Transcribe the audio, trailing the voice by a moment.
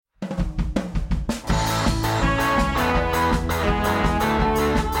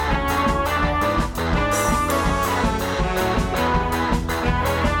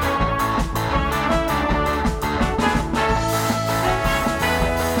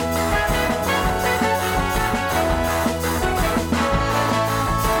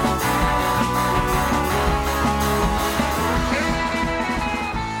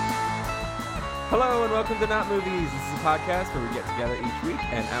Not Movies. This is a podcast where we get together each week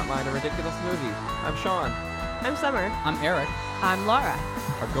and outline a ridiculous movie. I'm Sean. I'm Summer. I'm Eric. I'm Laura.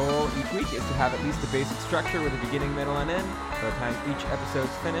 Our goal each week is to have at least a basic structure with a beginning, middle, and end by the time each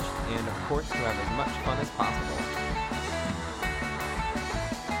episode's finished, and of course to have as much fun as possible.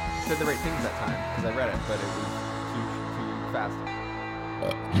 I said the right things that time because I read it, but it was too fast.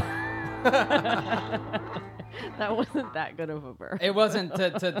 That wasn't that good of a burp. It wasn't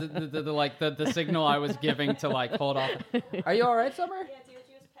the signal I was giving to like hold off. Are you all right, Summer? Yeah, dude,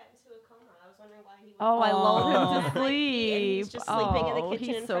 he was pet into a coma. I was wondering why he was. Oh, I lulled him to And sleep. he's just sleeping in the kitchen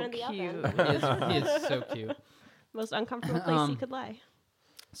he's in so front of the cute. oven. He is so cute. Most uncomfortable place he could lie.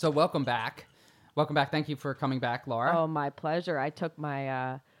 So welcome back. Welcome back. Thank you for coming back, Laura. Oh, my pleasure. I took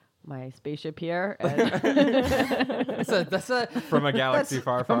my my spaceship here and That's a From a galaxy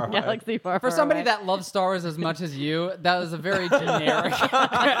far, far away. galaxy far, for far somebody away. that loves Star Wars as much as you. That was a very generic.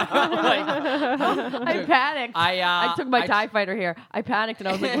 I panicked. I took my TIE fighter here. I panicked and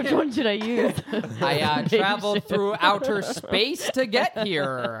I was like, which one should I use? I traveled through outer space to get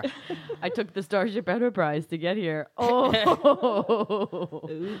here. I took the Starship Enterprise to get here. Oh,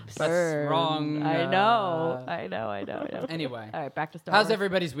 Oops. That's wrong. I know. Anyway, All right, back to Star how's Wars.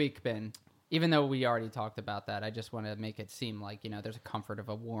 everybody's week been? Even though we already talked about that, I just want to make it seem like, there's a comfort of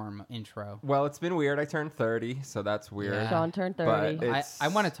a warm intro. Well, it's been weird. I turned 30, so that's weird. Yeah. Sean turned 30. But I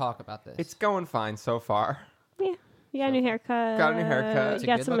want to talk about this. It's going fine so far. Yeah. You got a new haircut. Got a new haircut. It's a You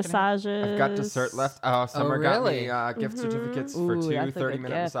got good some looking massages. I've got dessert left. Oh, Summer really? got me gift certificates for Ooh, two that's a good 30-minute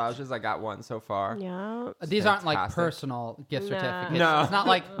gift. massages. I got one so far. Yeah. These aren't like fantastic. personal gift No. certificates. No. It's not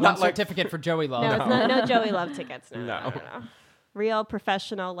like Not one like- certificate for Joey Love. No, it's not. No Joey Love tickets. No. No. Real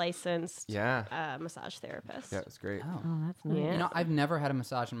professional licensed Yeah. massage therapist. Yeah, it was great. Oh. Oh, that's nice. Yeah. I've never had a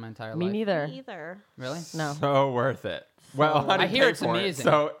massage in my entire Me life. neither. Either. Really? No. So worth it. Well, I, I didn't hear pay it's for it, amazing.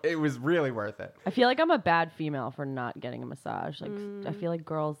 so it was really worth it. I feel like I'm a bad female for not getting a massage. Like I feel like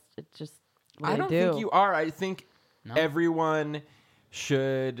girls, it's just what I they don't do. think you are. I think No? everyone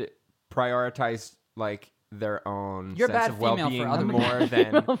should prioritize like their own You're a sense bad of female well-being for other more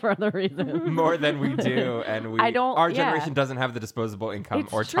than for other reasons. more than we do, and we I don't- our yeah. generation doesn't have the disposable income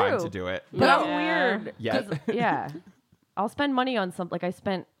It's or time true. to do it. But Yeah. I'm weird. Yeah. 'cause- yeah. I'll spend money on something. Like I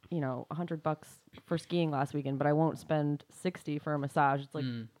spent, $100 for skiing last weekend, but I won't spend $60 for a massage. It's like,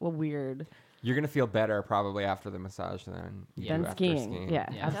 well, weird. You're gonna feel better probably after the massage than you Than do after skiing. Yeah,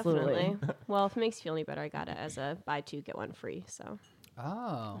 Yeah. absolutely. Definitely. Well, if it makes you feel any better, I got it as a buy two get one free. So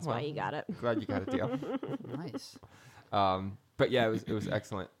Oh, that's why you got it. Glad you got a deal. nice. But yeah, it was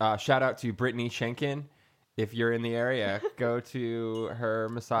excellent. Shout out to Brittany Schenken. If you're in the area, go to her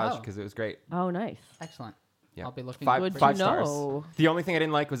massage Oh. because it was great. Oh, nice. Excellent. Yeah. I'll be looking five, Good to five stars. know. The only thing I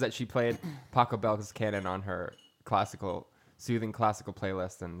didn't like was that she played Paco Bel's Canon on her soothing classical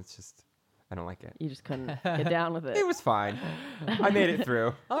playlist, and it's just I don't like it. You just couldn't get down with it. It was fine. I made it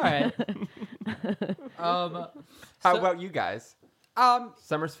through. All right. How So- about you guys?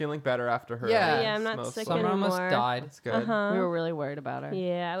 Summer's feeling better after her. Yeah. Yeah, I'm not smoke. sick Summer almost anymore. died. That's good. We were really worried about her.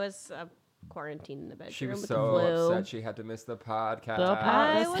 Yeah, I was quarantined in the bedroom She was with so the flu. upset she had to miss the podcast. The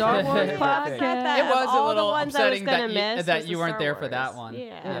I The was Star really Wars upset podcast. that It was of a all little the ones I was upsetting gonna that miss that was you the weren't Star there for that Wars. one.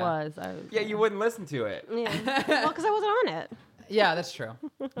 Yeah. It was. Yeah, you wouldn't listen to it. Yeah. Well, because I wasn't on it. Yeah, that's true.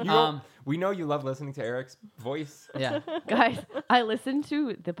 We know you love listening to Eric's voice. Yeah. Guys, I listened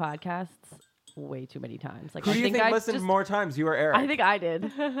to the podcasts way too many times. Like, Who I do you think think I listened just, more times, you or Eric? I think I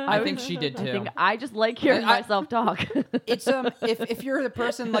did. I think she did too. I think I just like hearing I- myself talk. It's if you're the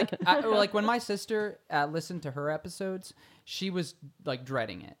person like when my sister listened to her episodes, she was like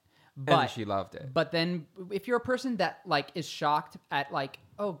dreading it. But and she loved it. But then if you're a person that like is shocked at like,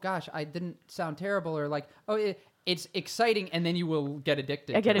 oh gosh, I didn't sound terrible, or like, oh it's exciting, and then you will get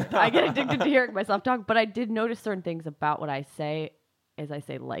addicted. I get addicted to hearing myself talk, but I did notice certain things about what I say as I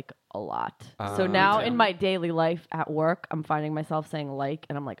say like a lot. So now too. in my daily life at work, I'm finding myself saying like,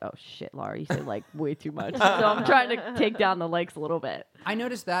 and I'm like, oh shit, Laura, you say like way too much. So I'm trying to take down the likes a little bit. I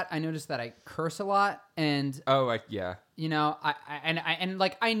noticed that I curse a lot, and Yeah.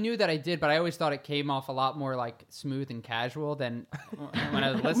 I knew that I did, but I always thought it came off a lot more like smooth and casual than when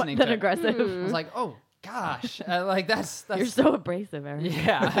I was listening Than to aggressive. it. I was like, oh gosh, like that's You're so abrasive, Eric.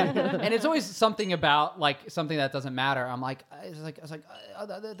 yeah, and it's always something about like something that doesn't matter. I'm like, I was like,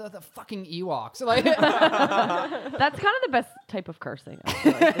 the fucking Ewoks, like. That's kind of the best type of cursing. I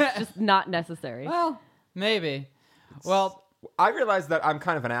feel like. It's just not necessary. Well, maybe. Well, I realized that I'm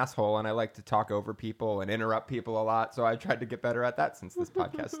kind of an asshole and I like to talk over people and interrupt people a lot. So I've tried to get better at that since this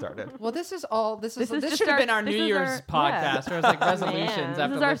podcast started. Well, this is should just have been our this New is Year's our- podcast. Where it's like resolutions. Man. After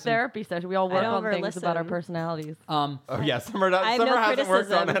This is our listen. therapy session. We all work don't on things about our overlisten. personalities. Oh yeah, Summer I have no hasn't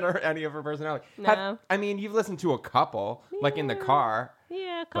worked on criticism. any of her personality. No. I mean, you've listened to a couple, like in the car.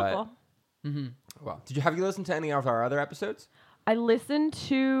 Yeah, a But- couple. Well, have you listened to any of our other episodes? I listened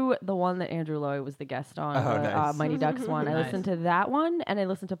to the one that Andrew Loy was the guest on, Oh, the nice. Mighty Ducks one. I Nice. listened to that one, and I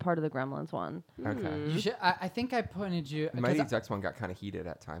listened to part of the Gremlins one. Okay. You should, I think I pointed you. 'cause Mighty I- Ducks one got kind of heated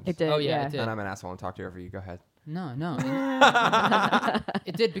at times. It did. Oh, yeah, yeah. it did. And I'm an asshole and talked over you. Go ahead. No.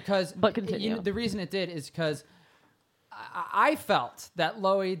 It did because. But continue. The reason it did is because I felt that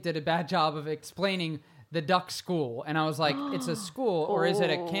Loey did a bad job of explaining the duck school, and I was like, it's a school, or is it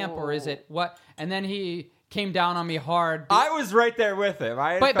a camp, or is it what? And then he came down on me hard. I was right there with him.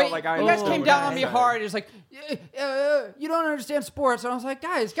 I But felt like I you guys understood came what down he on me said. hard. It was like, you don't understand sports. And I was like,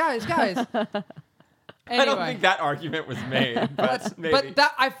 guys. I don't think that argument was made, but maybe.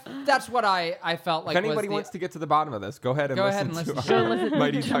 But that's what I felt like. If anybody was wants to get to the bottom of this, go ahead and Go listen ahead and to listen our to Listen,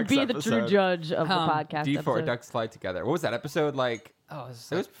 Mighty to Ducks be episode. the true judge of the podcast. D4 episode. Ducks Fly Together. What was that episode like? Oh, It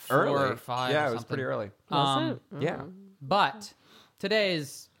was like early. 4 or 5. Yeah, or it was pretty something. early. Yeah. But today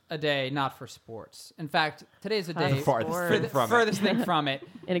is a day not for sports. In fact, today's a day Farthest Or thing from it. furthest thing from it.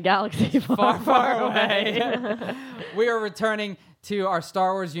 in a galaxy far away. We are returning to our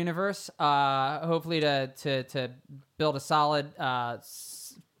Star Wars universe, hopefully to build a solid second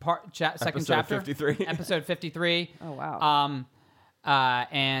Episode chapter, 53. episode 53. Oh wow.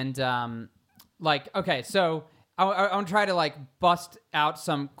 Okay, so I want to try to like bust out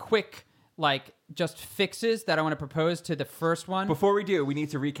some quick like just fixes that I want to propose to the first one, Before we do, we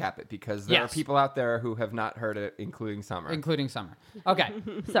need to recap it because there Yes. are people out there who have not heard it, including Summer. including Summer. Okay,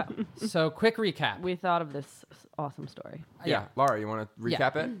 so quick recap. We thought of this awesome story. yeah. Laura, you want to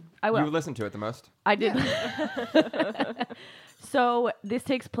recap it? I will. You listened to it the most. I did. So this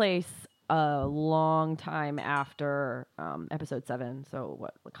takes place a long time after episode 7. So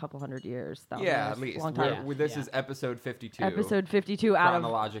what, a couple hundred years? 1,000 Yeah, years, at least. Long We're- time. this is episode 52. Episode 52 out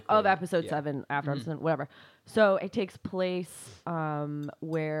Chronologically, of episode yeah. 7 after episode whatever. So it takes place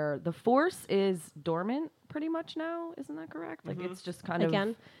where the Force is dormant pretty much now. Isn't that correct? Like it's just kind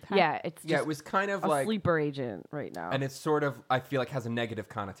Again? of yeah. It's Yeah, just it was kind of a like, sleeper agent right now. and it's sort of, I feel like, has a negative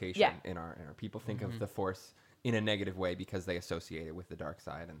connotation Yeah. in our people think of the Force in a negative way because they associate it with the dark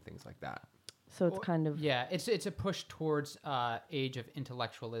side and things like that. so it's kind of Yeah, it's a push towards age of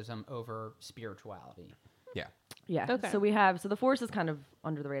intellectualism over spirituality. Yeah. yeah. Okay. So the Force is kind of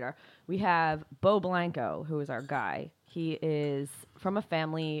under the radar. We have Bo Blanco, who is our guy. He is from a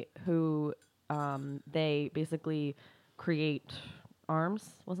family who they basically create arms.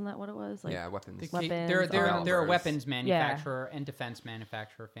 Wasn't that what it was? Like, Yeah, weapons. Weapons, They're a arms. weapons manufacturer and defense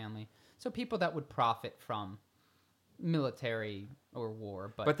manufacturer family. So people that would profit from military or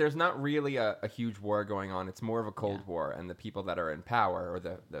war, But there's not really a huge war going on. It's more of a Cold Yeah. War, and the people that are in power, or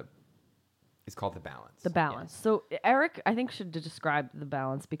the it's called the balance. The balance. So Eric, I think, should describe the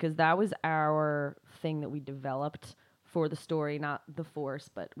balance because that was our thing that we developed for the story, not the Force,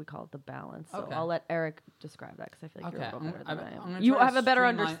 but we call it the balance. So Okay. I'll let Eric describe that because I feel like okay, you're a little better than I I'm am. gonna You try to have a better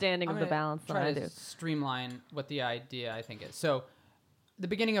streamline- understanding I'm of the gonna balance than try I to do. streamline what the idea I think is. So, the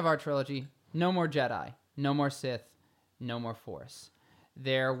beginning of our trilogy: no more Jedi, no more Sith, no more Force.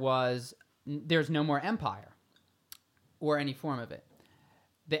 There's no more Empire or any form of it.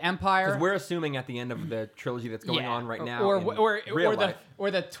 The Empire. Because we're assuming at the end of the trilogy that's going on right now, or in the real life,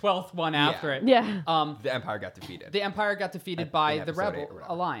 12th one after it. Yeah. the Empire got defeated. The Empire got defeated In by the episode Rebel 8 or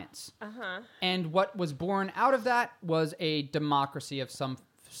whatever. Alliance. Uh-huh. And what was born out of that was a democracy of some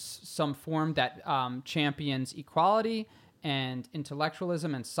form that champions equality and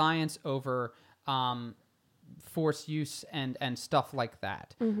intellectualism and science over force use and stuff like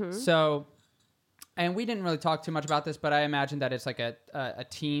that. So, and we didn't really talk too much about this, but I imagine that it's like a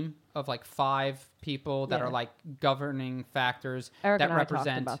team of like 5 people that Yeah. are like governing factors Eric that and I talked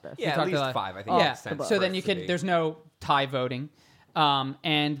represent. about this. we Yeah, at talked least about- 5. I think Yeah. makes sense So for then it you to can. be. There's no tie voting,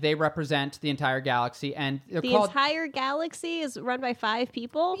 and they represent the entire galaxy, and they're The called. entire galaxy is run by 5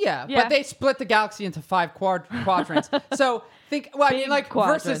 people? Yeah, Yeah. but they split the galaxy into 5 quadrants. So think, well, I mean, Big like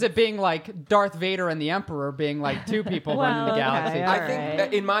quadrants. versus it being like Darth Vader and the Emperor being like 2 people running the okay, galaxy. all I right. think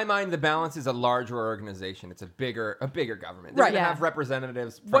that in my mind, the balance is a larger organization. It's a bigger government. They're Right. going to Yeah. have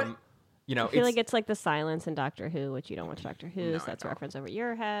representatives from, What- I feel like it's like the silence in Doctor Who, which you don't watch Doctor Who, No, so I that's a don't. reference over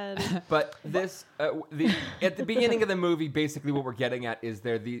your head. But this, at the beginning of the movie, basically what we're getting at is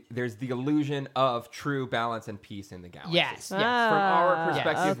there's the illusion of true balance and peace in the galaxy. Yes. From our Ah,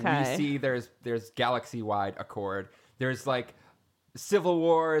 perspective, okay. we see there's galaxy-wide accord. there's like civil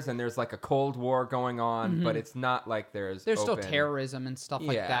wars and there's like a Cold War going on, but it's not like there's still open- terrorism and stuff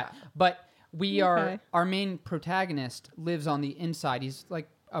like Yeah. that. But we Okay. our main protagonist lives on the inside. He's like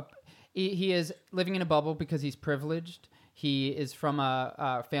he is living in a bubble because he's privileged. He is from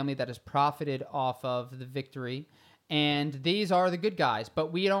a family that has profited off of the victory. And these are the good guys.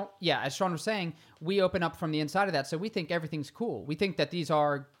 But we don't, as Sean was saying, we open up from the inside of that. So we think everything's cool. We think that these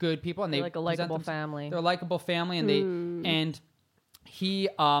are good people. And They're they like a present likable themselves- family. They're a likable family. And he,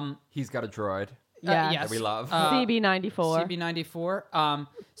 He's got a droid Yeah. yes. that we love. CB94. CB94.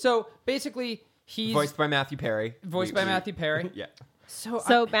 So basically, he's voiced by Matthew Perry. voiced by Matthew Perry. Yeah.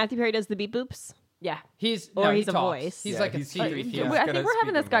 So Matthew Perry does the beep boops. Yeah. He's Or he he's a talks. voice. He's Yeah, like he's a C3PO. he's I gonna think we're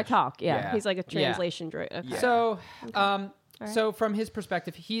having speak this guy English. talk. Yeah. Yeah. He's like a translation droid. Okay. Yeah. So, Right. so from his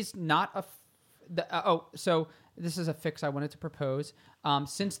perspective, he's not so this is a fix I wanted to propose.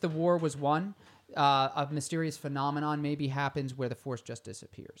 Since the war was won, a mysterious phenomenon maybe happens where the Force just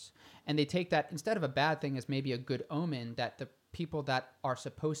disappears, and they take that instead of a bad thing as maybe a good omen that the people that are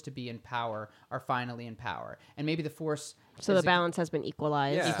supposed to be in power are finally in power, and maybe the Force. So the balance has been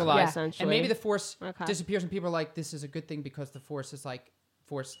equalized. Yeah. Equalized, Essentially. and maybe the Force Okay. disappears, and people are like, "This is a good thing because the Force is like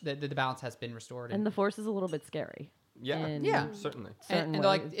the balance has been restored." And the Force is a little bit scary. Yeah. in Yeah. Certainly. certain and they're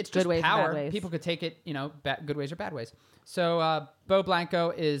like ways. it's Good just ways and bad power. ways. People could take it, good ways or bad ways. So Bo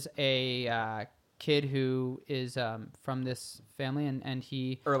Blanco is a kid who is from this family, and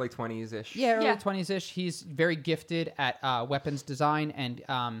he Early 20s ish. early Yeah. 20s ish. He's very gifted at weapons design,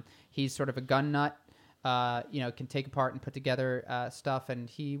 and he's sort of a gun nut. Can take apart and put together stuff, and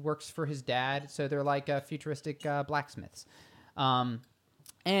he works for his dad. So they're like futuristic blacksmiths.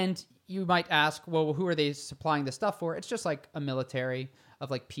 And you might ask, well, who are they supplying the stuff for? It's just like a military of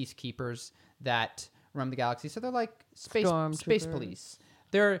like peacekeepers that roam the galaxy. So they're like space Stormtroopers. police.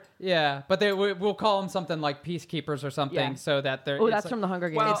 We'll call them something like peacekeepers or something, Yeah. so that they're. Oh, it's that's like- from the Hunger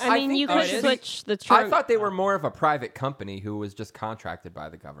Games. Well, I mean, think- you oh, could it is? switch the I term. thought they were more of a private company who was just contracted by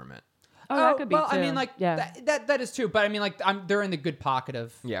the government. that could be well, too. I mean, like yeah. that is true, but I mean, like they're in the good pocket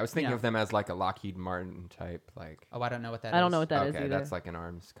of. Yeah, I was thinking you know. of them as like a Lockheed Martin type. Like, Oh, I don't know what that is. I don't know what that is okay, either. that's like an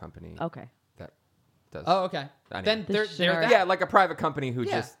arms company Okay. that does. Oh, okay. Anyway. Then they're generic- that. yeah, like a private company who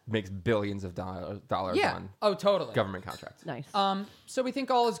Yeah. just makes billions of dollars Yeah. on Oh, totally. government contracts. Nice. So we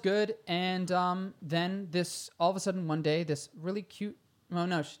think all is good, and then all of a sudden one day, this really cute. Well,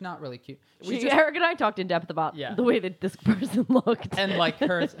 no, she's not really cute. She's just, Eric and I talked in depth about Yeah. the way that this person looked. and like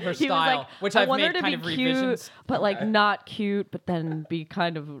her He was style, like, which I I've want her made to kind be of cute, revisions. but like not cute, but then be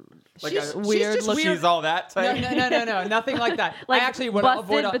kind of Like She's- a, she's weird just looking. weird. She's all that No, type. no, nothing like that. Like, I actually would busted,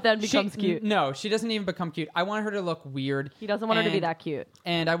 avoid. but then becomes cute. No, she doesn't even become cute. I want her to look weird. He doesn't want her to be and- that cute.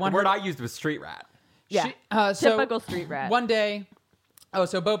 And I The want word her. I used was street rat. Yeah. So Typical street rat. One day. Oh,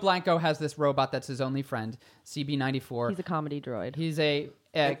 so Bo Blanco has this robot that's his only friend, CB94. He's a comedy droid. He's a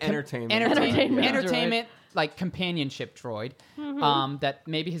entertainment. entertainment like companionship droid Mm-hmm. that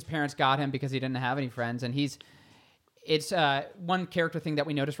maybe his parents got him because he didn't have any friends, and it's one character thing that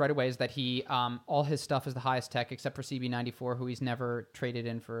we noticed right away is that he all his stuff is the highest tech except for CB94, who he's never traded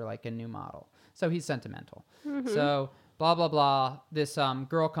in for like a new model, so he's sentimental. So blah blah blah. This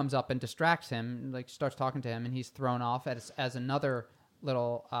girl comes up and distracts him, like starts talking to him, and he's thrown off as another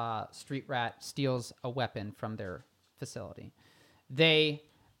little street rat steals a weapon from their facility. They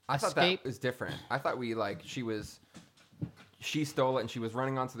I thought escape. that was different. I thought she stole it and she was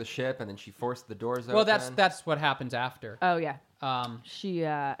running onto the ship and then she forced the doors open. Well, that's what happens after. Oh yeah. She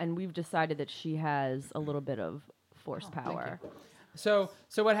And we've decided that she has a little bit of force power. so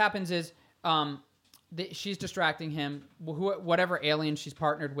what happens is she's distracting him. Whatever alien she's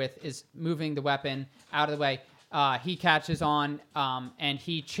partnered with is moving the weapon out of the way. He catches on and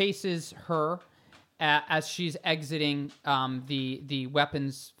he chases her as she's exiting the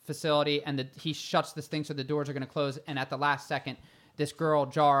weapons facility, and he shuts this thing so the doors are going to close. And at the last second, this girl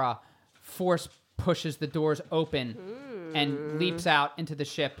Jara force pushes the doors open and leaps out into the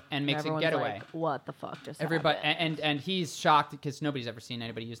ship and makes Everyone's a getaway. like, what the fuck just Everybody happened? and he's shocked because nobody's ever seen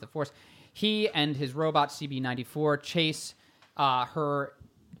anybody use the Force. He and his robot CB94 chase her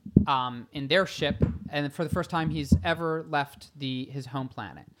in their ship, and for the first time he's ever left his home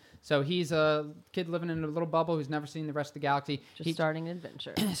planet. So he's a kid living in a little bubble who's never seen the rest of the galaxy. Just starting an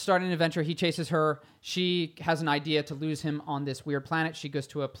adventure. Starting an adventure. He chases her. She has an idea to lose him on this weird planet. She goes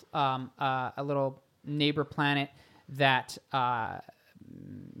to a little neighbor planet that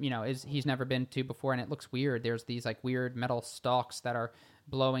he's never been to before, and it looks weird. There's these like weird metal stalks that are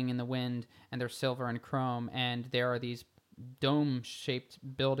blowing in the wind, and they're silver and chrome, and there are these dome-shaped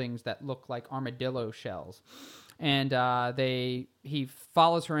buildings that look like armadillo shells. And he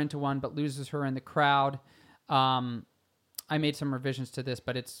follows her into one, but loses her in the crowd. I made some revisions to this,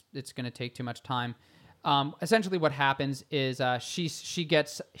 but it's going to take too much time. Essentially, what happens is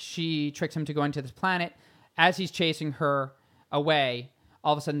she tricks him to go into this planet. As he's chasing her away,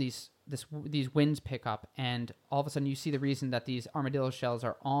 all of a sudden these winds pick up, and all of a sudden you see the reason that these armadillo shells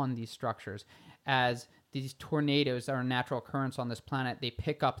are on these structures. As these tornadoes are a natural occurrence on this planet, they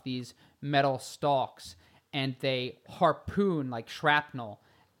pick up these metal stalks and they harpoon like shrapnel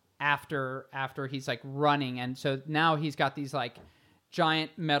after he's like running. And so now he's got these like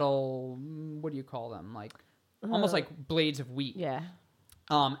giant metal, what do you call them? Like almost like blades of wheat. Yeah.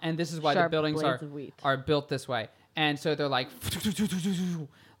 And this is why the Sharp buildings blades of wheat. are built this way. And so they're like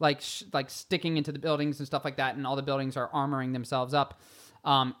like sticking into the buildings and stuff like that. And all the buildings are armoring themselves up.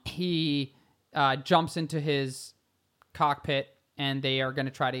 He jumps into his cockpit, and they are going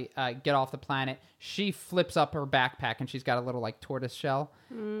to try to get off the planet. She flips up her backpack, and she's got a little like tortoise shell,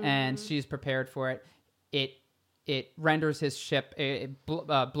 and she's prepared for it. It renders his ship. It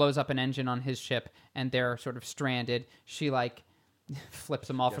blows up an engine on his ship, and they're sort of stranded. She like flips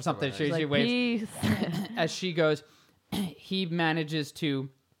him off or something. She Like, waves. peace. As she goes, he manages to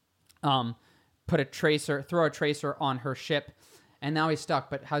throw a tracer on her ship, and now he's stuck.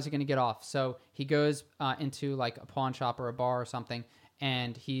 But how's he going to get off? So he goes into like a pawn shop or a bar or something,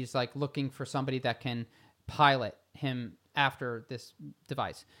 and he's like looking for somebody that can pilot him after this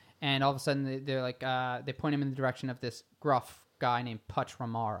device. And all of a sudden, they're like they point him in the direction of this gruff guy named Putch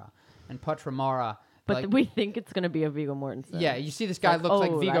Ramara, and Putch Ramara. But like, we think it's going to be a Viggo Mortensen. yeah, you see this guy looks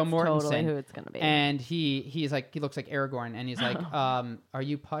like Viggo that's Mortensen, totally who it's going to be. and he looks like Aragorn, and he's like, "Are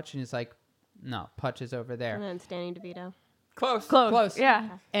you Putch?" And he's like, "No, Putch is over And there." then Danny DeVito. Close. Close. Yeah.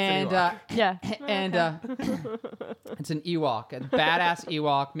 And Yeah. and it's an Ewok, a badass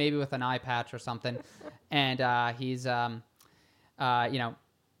Ewok, maybe with an eye patch or something, and he's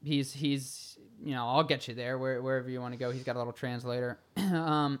he's I'll get you there wherever you want to go. He's got a little translator.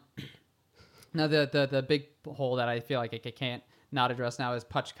 Now the big hole that I feel like I can't not address now is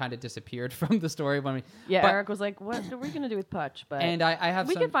Putch kind of disappeared from the story when we. Yeah, but- Eric was like, "What are we going to do with Putch?" But And I have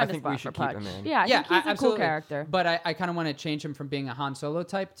we some. can find I a think we spot for should keep Putch. him in. Yeah, I think he's a cool absolutely. character. But I kind of want to change him from being a Han Solo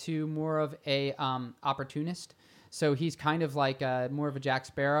type to more of a opportunist. So he's kind of like more of a Jack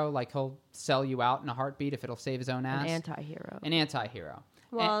Sparrow. Like he'll sell you out in a heartbeat if it'll save his own ass. An anti-hero. An anti-hero.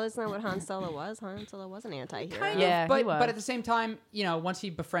 Well, isn't that what Han Solo was? Han Solo was an anti-hero. Kind Yeah, of, but he was. but at the same time, once he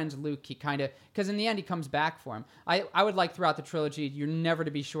befriends Luke, he kind of, because in the end he comes back for him. I would like throughout the trilogy, you're never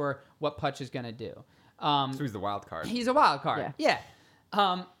to be sure what Putch is going to do. So he's the wild card. He's a wild card. Yeah.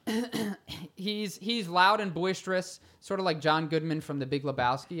 He's loud and boisterous, sort of like John Goodman from The Big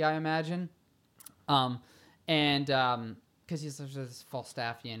Lebowski, I imagine. And because he's this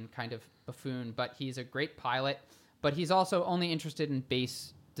Falstaffian kind of buffoon, but he's a great pilot. But he's also only interested in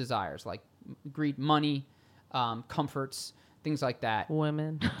base desires like greed, money, comforts, things like that.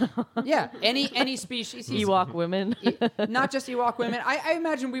 Women. Yeah, any species. Ewok women. Not just Ewok women. I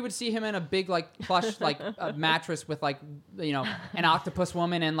imagine we would see him in a big like plush like mattress with like an octopus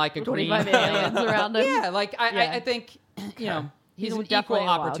woman and like a green 25 aliens around him. Yeah, like Yeah. I think he's an definitely equal a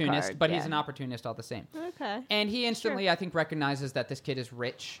wild opportunist, card, but yeah. he's an opportunist all the same. Okay. And he instantly, I think, recognizes that this kid is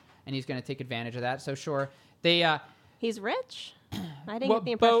rich and he's going to take advantage of that. So sure, they. He's rich? I didn't Well, get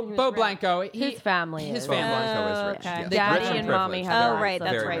the impression he was Bo rich. Blanco. His family His is. family. Blanco is rich. okay. Yes. Daddy Rich and mommy privileged. have Oh, lots right, of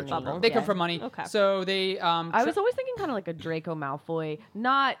that's Very right, rich. bubble. They come Yeah. from money. Okay. So they. I was always thinking kind of like a Draco Malfoy,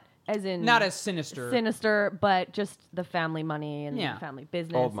 not as in not as sinister. but just the family money and Yeah. family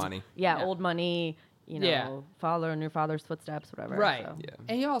business. Old money. Yeah, Yeah. old money. Yeah. Follow in your father's footsteps, whatever. Right. so. Yeah.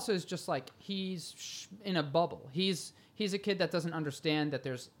 And he also is just like in a bubble. He's a kid that doesn't understand that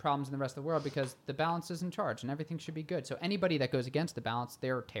there's problems in the rest of the world because the balance is in charge and everything should be good. So anybody that goes against the balance,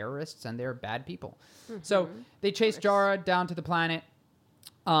 they're terrorists and they're bad people. So they chase Jara down to the planet.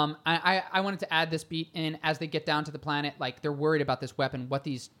 I wanted to add this beat in as they get down to the planet. Like they're worried about this weapon, what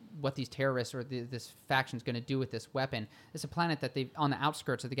these terrorists or this faction is going to do with this weapon. It's a planet that they've on the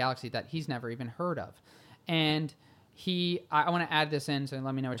outskirts of the galaxy that he's never even heard of, and I want to add this in. So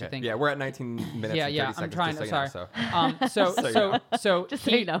let me know what you think. Yeah, we're at 19 minutes and 30 I'm seconds. trying. just Sorry. so you know, So Just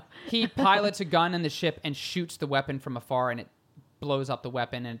so you know. he pilots a gun in the ship and shoots the weapon from afar, and it blows up the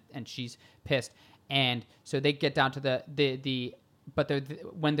weapon, and she's pissed. And so they get down to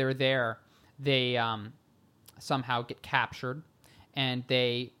when they're there, they somehow get captured, and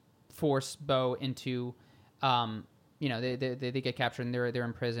they force Bo into, they get captured and they're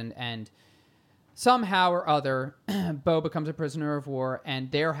imprisoned, and somehow or other, Bo becomes a prisoner of war, and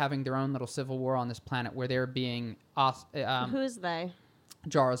they're having their own little civil war on this planet where they're being Who's they?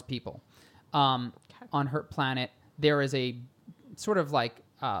 Jara's people. On her planet, there is a sort of like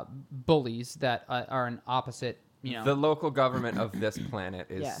bullies that are an opposite The local government of this planet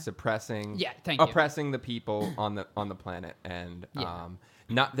is Yeah. suppressing, Yeah, thank you. oppressing the people on the planet, and Yeah.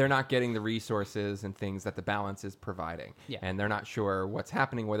 they're not getting the resources and things that the balance is providing, Yeah. and they're not sure what's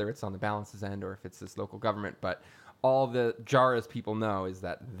happening, whether it's on the balance's end or if it's this local government. But all the Jara's people know is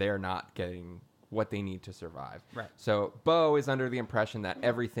that they're not getting what they need to survive. Right. So Bo is under the impression that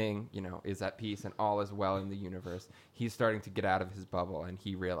everything, is at peace and all is well in the universe. He's starting to get out of his bubble, and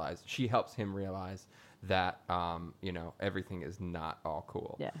she helps him realize that, everything is not all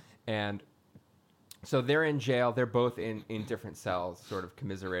cool. Yeah. And so they're in jail. They're both in different cells, sort of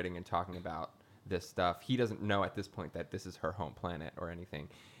commiserating and talking about this stuff. He doesn't know at this point that this is her home planet or anything.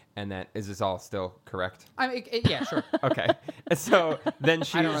 And then, is this all still correct? I mean, yeah, sure. Okay. So then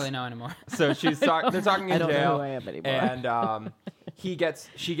she I don't really know anymore. So they're talking in I don't know jail, who I am anymore. and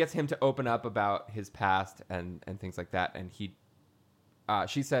she gets him to open up about his past and things like that. And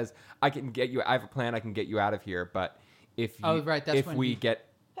she says, I have a plan. I can get you out of here, but if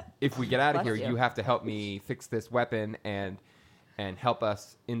we get out of here, Bless you. you have to help me fix this weapon and help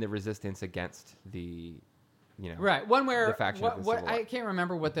us in the resistance against the. Right. One where the faction of the Civil War. I can't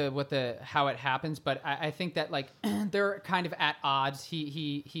remember how it happens, but I think that like they're kind of at odds.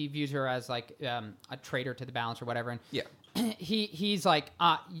 He views her as like a traitor to the balance or whatever, and Yeah. he's like,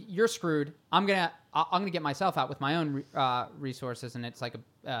 you're screwed. I'm gonna get myself out with my own resources, and it's like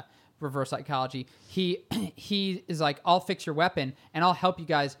a reverse psychology. He is like, I'll fix your weapon and I'll help you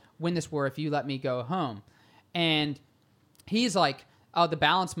guys win this war if you let me go home, and he's like, oh, the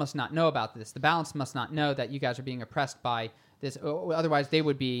balance must not know about this. The balance must not know that you guys are being oppressed by this. Otherwise, they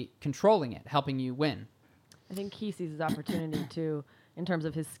would be controlling it, helping you win. I think he sees his opportunity too, in terms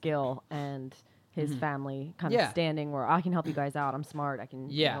of his skill and his family kind of standing where I can help you guys out. I'm smart. I can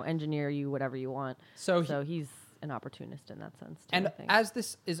engineer you whatever you want. So he's an opportunist in that sense too, And I think. as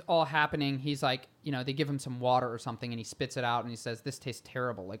this is all happening, he's like, they give him some water or something, and he spits it out, and he says, "This tastes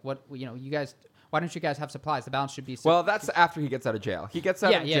terrible. Like, what? You guys." Why don't you guys have supplies? The balance should be... Well, that's after he gets out of jail. He gets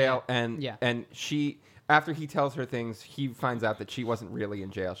out of jail, and she, after he tells her things, he finds out that she wasn't really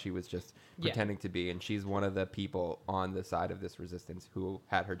in jail. She was just pretending to be, and she's one of the people on the side of this resistance who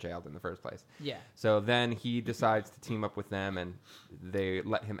had her jailed in the first place. Yeah. So then he decides to team up with them, and they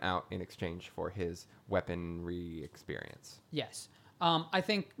let him out in exchange for his weaponry experience. Yes. I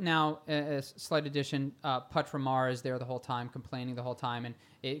think now, a slight addition, Putramar is there the whole time, complaining the whole time, and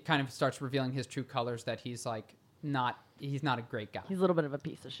it kind of starts revealing his true colors, that he's like he's not a great guy. He's a little bit of a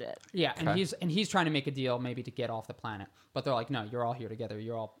piece of shit. Yeah, Okay. and he's trying to make a deal maybe to get off the planet, but they're like, no, you're all here together,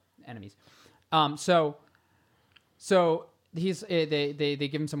 you're all enemies. So he's they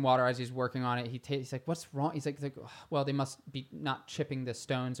give him some water as he's working on it. He's like, what's wrong? He's like, well, they must be not chipping the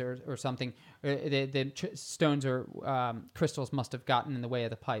stones or something. Stones or crystals must have gotten in the way of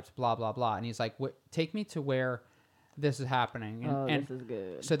the pipes. Blah blah blah. And he's like, take me to where this is happening. And This is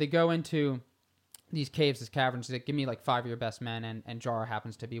good. so they go into these caves, these caverns. He's like, give me like 5 of your best men, and Jara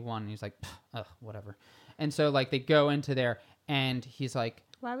happens to be one. And he's like, whatever. And so like they go into there, and he's like,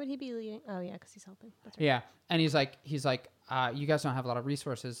 Why would he be leading? Oh, yeah, because he's helping. That's right. yeah. And he's like, you guys don't have a lot of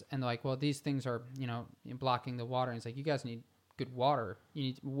resources. And they're like, well, these things are, blocking the water. And he's like, you guys need good water. You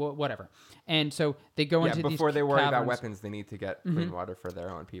need whatever. And so they go into these before they worry about caverns. weapons, they need to get clean water for their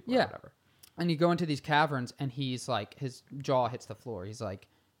own people Yeah. or whatever. And you go into these caverns, and he's like, his jaw hits the floor. He's like,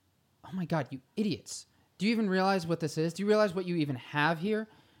 oh my God, you idiots. Do you even realize what this is? Do you realize what you even have here?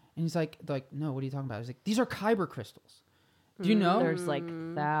 And he's like, no, what are you talking about? He's like, these are kyber crystals. Do you know? There's like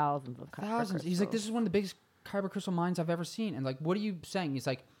thousands of kyber Thousands. He's like, this is one of the biggest kyber crystal mines I've ever seen. And like, what are you saying? He's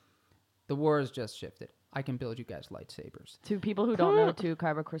like, the war has just shifted. I can build you guys lightsabers. To people who don't know, too,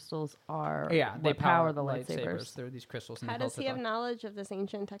 kyber crystals are They power the lightsabers. They're these crystals. How does he have knowledge of this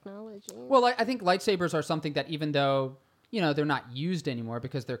ancient technology? Well, I think lightsabers are something that even though, they're not used anymore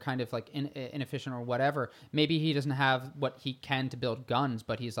because they're kind of like inefficient or whatever, maybe he doesn't have what he can to build guns,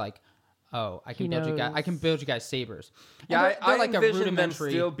 but he's like, oh, I can build you guys sabers. Yeah, And I like a envision them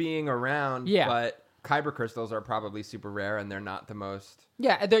rudimentary. still being around, Yeah. but kyber crystals are probably super rare, and they're not the most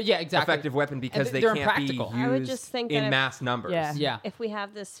Exactly. effective weapon because And they they're can't be impractical. used I would just think that in if- mass numbers. Yeah. Yeah. If we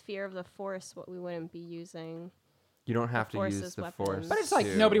have this fear of the Force, what we wouldn't be using. You don't have to Force use is the weapons. force. But it's like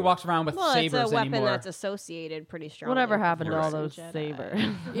to- nobody walks around with Well, sabers it's a weapon anymore. that's associated pretty strongly. Whatever with the happened to all Force those and Jedi.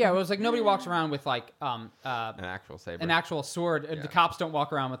 sabers? Yeah, it was like nobody walks around with like an actual saber. an actual sword. Yeah. The cops don't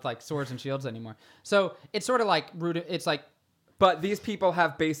walk around with like swords and shields anymore. So it's sort of like it's like But these people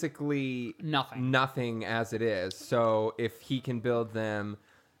have basically nothing. as it is. So if he can build them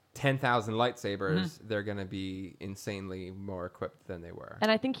 10,000 lightsabers, Mm-hmm. they're going to be insanely more equipped than they were. And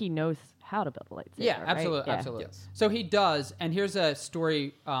I think he knows how to build a lightsaber. Yeah, right? absolutely, Yeah. absolutely. Yes. So he does, and here's a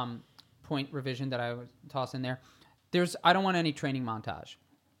story point revision that I would toss in there. I don't want any training montage.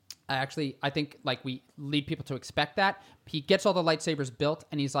 I think like we lead people to expect that. He gets all the lightsabers built,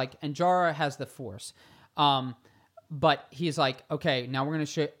 and he's like, and Jara has the Force. But he's like, okay, now we're going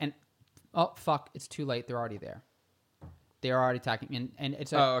to show, and oh, fuck, it's too late. They're already there. They're already attacking, and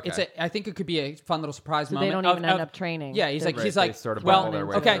I think it could be a fun little surprise moment. They don't even end up training. Yeah, he's like, sort of well,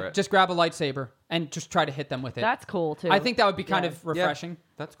 okay, just grab a lightsaber and just try to hit them with it. That's cool too. I think that would be kind of refreshing.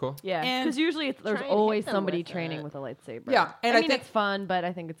 Yeah, that's cool. Yeah, because usually there's always somebody training with a lightsaber. Yeah, and I think it's fun, but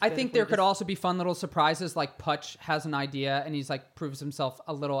I think it's. I think there could also be fun little surprises, like Putch has an idea and he's like proves himself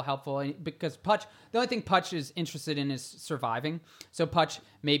a little helpful, because Putch, the only thing Putch is interested in is surviving. So Putch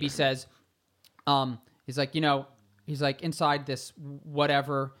maybe says, he's like, he's like, inside this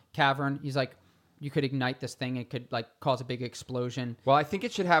whatever cavern, he's like, you could ignite this thing. It could like cause a big explosion. Well, I think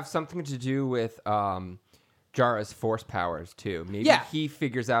it should have something to do with Jara's Force powers too. Maybe he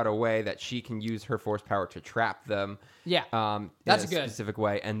figures out a way that she can use her Force power to trap them. Yeah, that's in a specific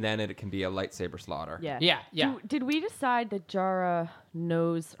way, and then it can be a lightsaber slaughter. Yeah. Did we decide that Jara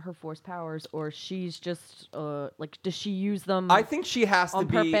knows her Force powers, or she's just like, does she use them? I think she has to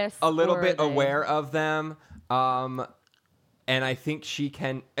be a little bit aware of them. And I think she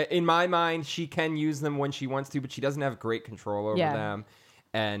can, in my mind, she can use them when she wants to, but she doesn't have great control over them.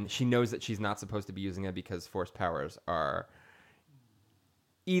 And she knows that she's not supposed to be using them because Force powers are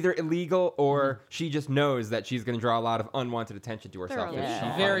either illegal or she just knows that she's going to draw a lot of unwanted attention to herself. If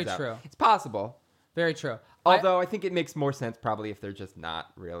she Very finds true. Out. It's possible. Very true. Although I think it makes more sense probably if they're just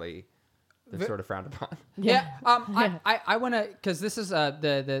not really... They're sort of frowned upon. I want to, because this is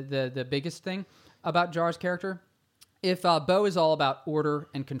the biggest thing about Jar's character. If Bo is all about order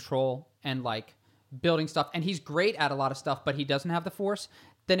and control and like building stuff, and he's great at a lot of stuff, but he doesn't have the Force,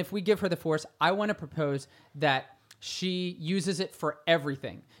 then if we give her the Force, I want to propose that she uses it for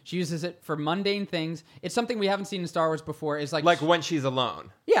everything. She uses it for mundane things. It's something we haven't seen in Star Wars before. Is like when she's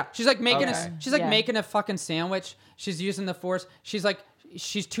alone. Yeah, she's like making making a fucking sandwich. She's using the Force.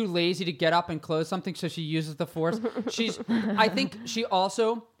 She's too lazy to get up and close something, so she uses the Force.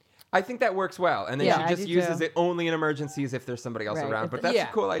 I think that works well. And then she just uses it only in emergencies if there's somebody else around. But that's a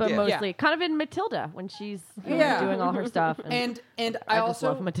cool idea. But mostly kind of in Matilda when she's doing all her stuff. And I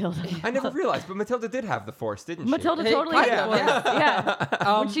also love Matilda. I never realized, but Matilda did have the Force, didn't she? Matilda totally had the Force.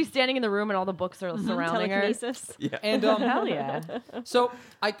 Yeah. When she's standing in the room and all the books are surrounding her. Yeah. And hell yeah. So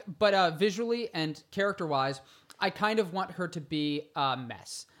visually and character-wise, I kind of want her to be a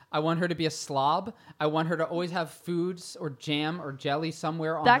mess. I want her to be a slob. I want her to always have foods or jam or jelly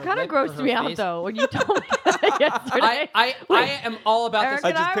somewhere on that her lip. That kind of grossed me out, though, when you told me that yesterday. I am all about Eric this.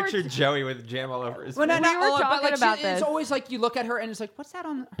 I just pictured Joey with jam all over his face. Well, not all talking about this. It's always like you look at her and it's like, what's that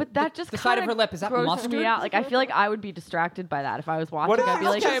on but that just the side of her lip? Is that mustard? Me out. Like, I feel like I would be distracted by that if I was watching. I'd be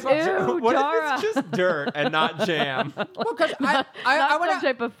like, ew, what Jara. if it's just dirt and not jam? Well, because I want some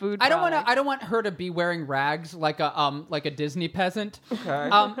type of food. I don't want her to be wearing rags like a Disney peasant. Okay.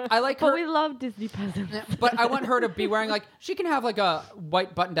 I like her. But we love Disney peasants. But I want her to be wearing she can have like a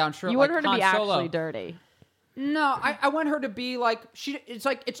white button-down shirt. You want her to Han be Solo. actually dirty. No, I want her to be like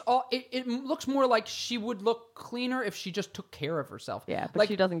it looks more like she would look cleaner if she just took care of herself. Yeah, but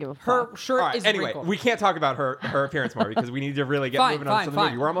she doesn't give a Her fuck. shirt is anyway, wrinkled. we can't talk about her appearance more because we need to really get moving on to the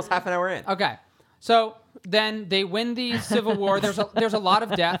movie. We're almost half an hour in. Okay. So then they win the Civil War. There's a lot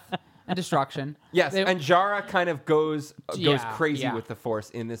of death and destruction. Yes, and Jara kind of goes crazy with the Force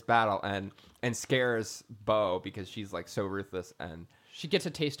in this battle and scares Bo because she's like so ruthless and she gets a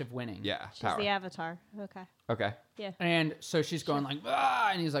taste of winning. Yeah, she's the Avatar. Okay. Yeah. And so she's going like,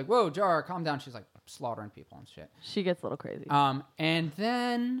 ah, and he's like, whoa, Jara, calm down. She's like slaughtering people and shit. She gets a little crazy. And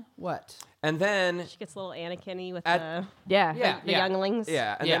then what? And then she gets a little Anakin-y with the younglings.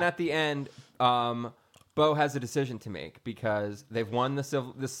 Yeah, and then at the end, Bo has a decision to make because they've won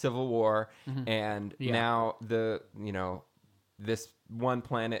the Civil War, and now this one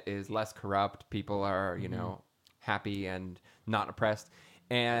planet is less corrupt. People are happy and not oppressed,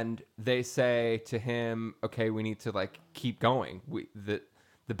 and they say to him, "Okay, we need to keep going. The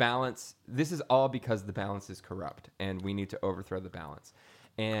balance. This is all because the balance is corrupt, and we need to overthrow the balance."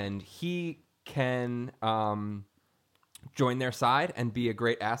 And he can join their side and be a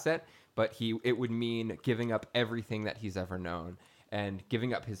great asset. But it would mean giving up everything that he's ever known and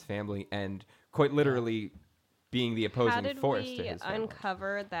giving up his family and quite literally being the opposing force to his family. How did we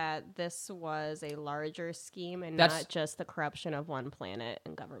uncover that this was a larger scheme and not just the corruption of one planet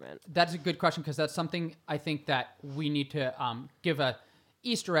and government? That's a good question because that's something I think that we need to give a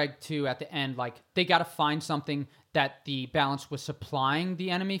Easter egg too at the end. Like they got to find something that the Balance was supplying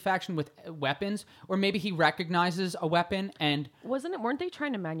the enemy faction with weapons, or maybe he recognizes a weapon and weren't they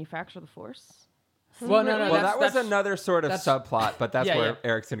trying to manufacture the Force? Well, no. Well, that was another sort of subplot, but that's where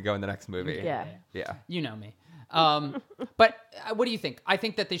Eric's going to go in the next movie. Yeah. You know me. But what do you think? I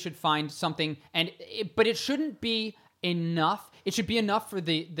think that they should find something, but it shouldn't be enough. It should be enough for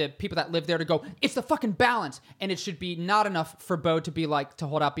the people that live there to go, it's the fucking Balance, and it should be not enough for Bo to be like, to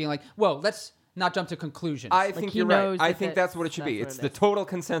hold out being like, whoa, let's not jump to conclusions. I think you're right. I think that's what it should be. It's the total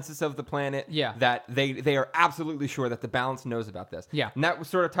consensus of the planet that they are absolutely sure that the Balance knows about this. Yeah. And that was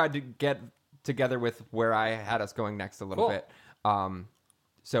sort of tied to get together with where I had us going next a little bit.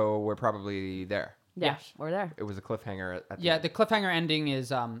 So we're probably there. Yeah, we're there. It was a cliffhanger. The cliffhanger ending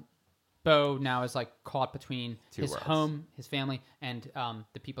is Bo now is like caught between his home, his family, and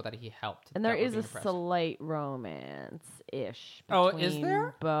the people that he helped. And there is a slight romance-ish between is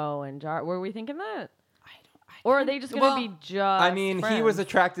there? Bo and Jar. Were we thinking that? Or are they just going to be just I mean, friends? He was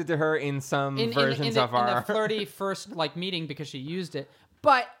attracted to her in some versions of our... In the flirty first meeting because she used it.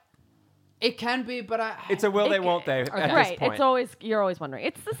 But... It can be, but it's a will they, won't they? Okay. At this point. It's always you're always wondering.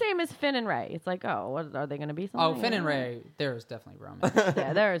 It's the same as Finn and Rey. It's like, oh, what are they going to be? Something? Oh, Finn and Rey, there's definitely romance.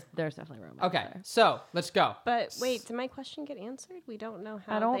 Yeah, there's definitely romance. Okay, so let's go. But wait, did my question get answered? We don't know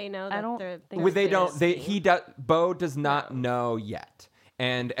how they know that Bo does not know yet,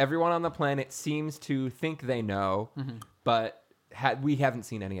 and everyone on the planet seems to think they know, but we haven't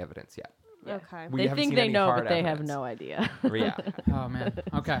seen any evidence yet. Yeah. Okay. They think they know, but they have no idea. Yeah. Oh man.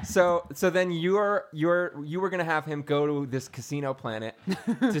 Okay. So then you were gonna have him go to this casino planet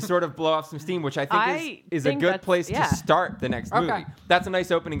to sort of blow off some steam, which I think is a good place to start the next movie. That's a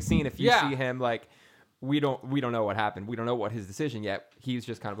nice opening scene. If you see him like, we don't know what happened. We don't know what his decision yet. He's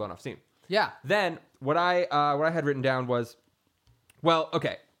just kind of blowing off steam. Yeah. Then what I had written down was, well,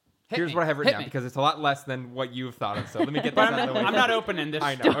 okay. Here's what I have written down because it's a lot less than what you've thought of. So let me get this out of the way. I'm not opening this.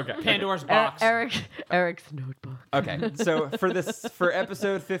 I know. Okay. Pandora's box. Eric's notebook. Okay. So for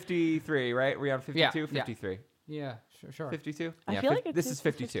episode 53, right? We're on 52, 53. Yeah. Sure. 52. I feel like this is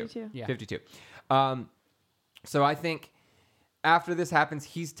 52. 52. Yeah. 52. So I think after this happens,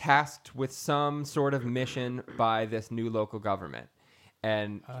 he's tasked with some sort of mission by this new local government,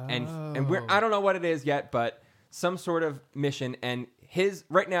 and I don't know what it is yet, but some sort of mission. And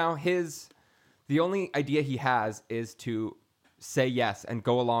the only idea he has is to say yes and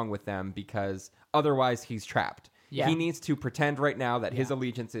go along with them because otherwise he's trapped. Yeah. He needs to pretend right now that his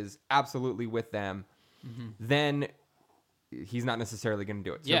allegiance is absolutely with them. Mm-hmm. Then he's not necessarily going to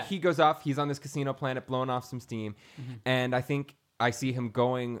do it. So he goes off. He's on this casino planet blowing off some steam. Mm-hmm. And I think I see him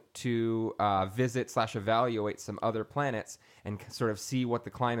going to visit/evaluate some other planets and sort of see what the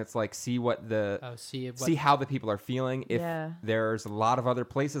climate's like, see how the people are feeling. If there's a lot of other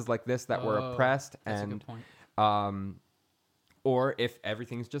places like this that were oppressed, and or if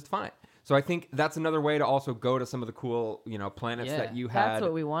everything's just fine. So I think that's another way to also go to some of the cool, planets that you had. That's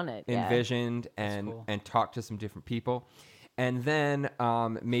what we wanted. Envisioned and talk to some different people. And then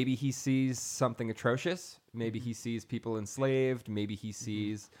maybe he sees something atrocious. Maybe he sees people enslaved. Maybe he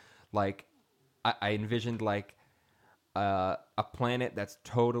sees, like, I envisioned, like, a planet that's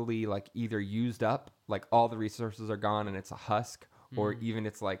totally, like, either used up, like all the resources are gone and it's a husk, or even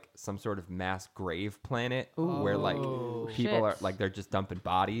it's, like, some sort of mass grave planet where, like, people are, like, they're just dumping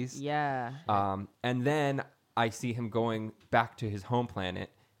bodies. Yeah. And then I see him going back to his home planet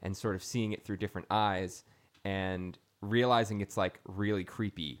and sort of seeing it through different eyes and realizing it's like really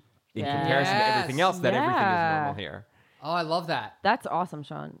creepy in comparison to everything else, that everything is normal here. Oh, I love that. That's awesome,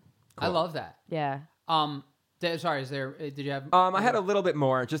 Sean. Cool. I love that. Yeah. Sorry, did you have... I had a little bit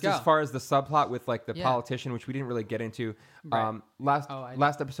more, just as far as the subplot with like the politician, which we didn't really get into. Right.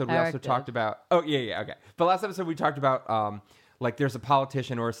 Last episode we also talked about... Oh, yeah, okay. But last episode we talked about like there's a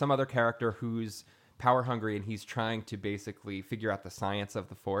politician or some other character who's power hungry and he's trying to basically figure out the science of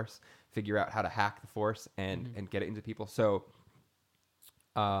the Force, figure out how to hack the Force and get it into people. So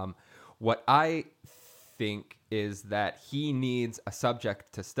what I think is that he needs a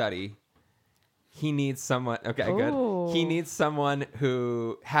subject to study. He needs someone... Okay, good. He needs someone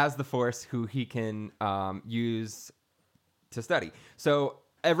who has the Force who he can use to study. So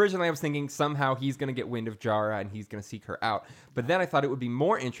originally I was thinking somehow he's going to get wind of Jara and he's going to seek her out. But then I thought it would be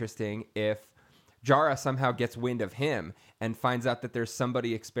more interesting if Jara somehow gets wind of him and finds out that there's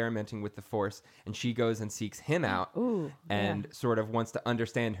somebody experimenting with the Force, and she goes and seeks him out and sort of wants to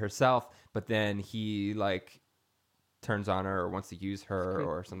understand herself, but then he like turns on her or wants to use her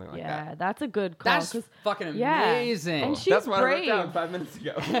or something like that. Yeah, that's a good call. That's fucking amazing. And she's that's what brave. I wrote down 5 minutes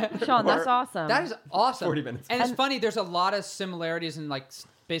ago. Sean, that's awesome. That is awesome. 40 minutes. And it's funny. There's a lot of similarities in like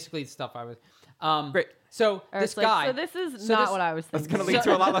basically stuff I was. Great. So this guy. So this is not what I was thinking. That's going to lead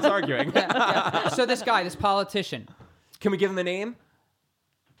to a lot less arguing. So this guy, this politician. Can we give him a name?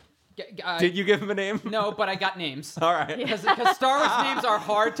 Did you give him a name? No, but I got names. All right. Because Star Wars names are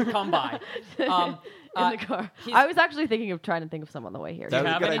hard to come by. In the car. I was actually thinking of trying to think of some on the way here. That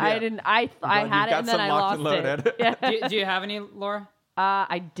was a good idea. I didn't. I had it and then I lost it. Yeah. Do you have any, Laura?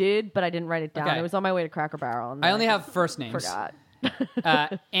 I did, but I didn't write it down. Okay. It was on my way to Cracker Barrel. And I only have first names. Forgot.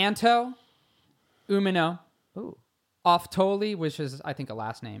 Anto, Umino, Ooh. Oftoli, which is I think a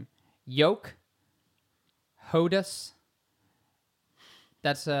last name. Yoke, Hodus.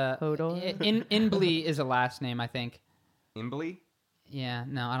 That's Inblee is a last name, I think. Inblee? Yeah,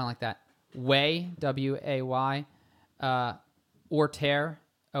 no, I don't like that. Way, W-A-Y. Ortere,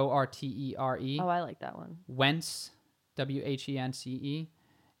 O-R-T-E-R-E. Oh, I like that one. Whence, W-H-E-N-C-E.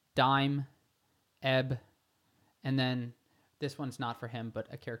 Dime, Ebb, and then this one's not for him, but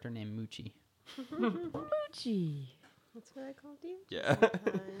a character named Moochie. Moochie. That's what I called you?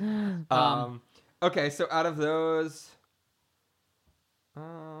 Yeah. Okay, so out of those...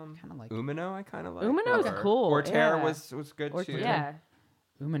 kind of like Umino, I kind of like. Umino's cool. Ortere was good too. Yeah.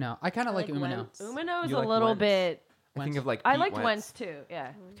 Umino. I kind of like Umino. Umino's You a like little Wentz? bit. I think of like I Pete liked Wentz. Wentz too. Yeah.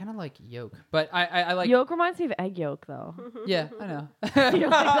 I kind of like Yoke, but I like Yolk reminds me of egg yolk though. Yeah, I know.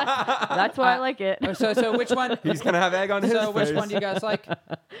 That's why I like it. So which one? He's gonna have egg on his So face. which one do you guys like?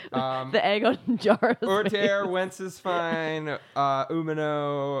 The egg on jars. Ortere, Wentz is fine.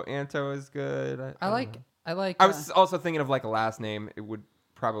 Umino, Anto is good. I like. I was also thinking of like a last name. It would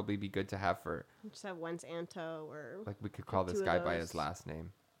probably be good to have for Just have Wentz Anto or like we could call this two of guy by those. his last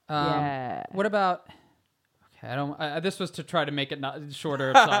name. Yeah. What about? Okay, I don't. This was to try to make it not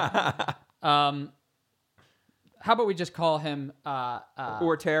shorter. How about we just call him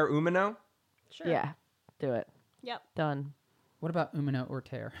Ortere Umino? Sure. Yeah. Do it. Yep. Done. What about Umino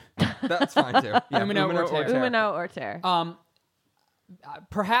Ortere? That's fine too. Yeah, Umino Ortere. Umino Ortere.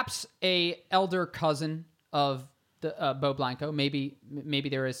 Perhaps a elder cousin of the Bo Blanco. Maybe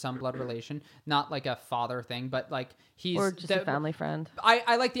there is some blood relation, not like a father thing, but like he's or just a family friend.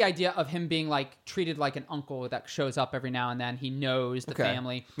 I like the idea of him being like treated like an uncle that shows up every now and then. He knows the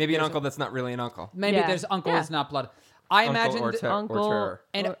family. Maybe an uncle that's not really an uncle. Maybe there's uncle is not blood. I imagine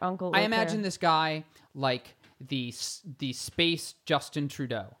Uncle. I imagine this guy like the space Justin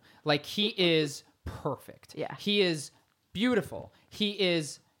Trudeau. Like he is perfect. Yeah. He is beautiful. He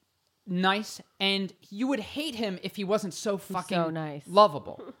is nice, and you would hate him if he wasn't so fucking so nice,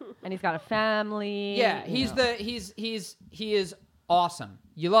 lovable. And he's got a family. Yeah, he is awesome.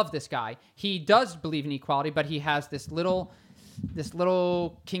 You love this guy. He does believe in equality, but he has this little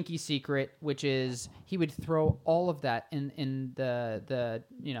kinky secret, which is he would throw all of that in the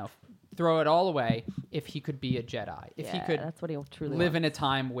throw it all away if he could be a Jedi. If he could that's what he truly live wants. in a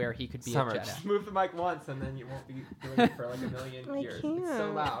time where he could be a Jedi. Just move the mic once and then you won't be doing it for like a million years. It's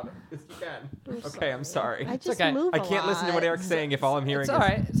so loud. Yes, you can. Okay, I'm sorry. I just okay. move I can't listen to what Eric's saying if all I'm hearing It's all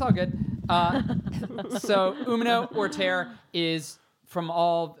right. It's all good. So Umino Ortere is, from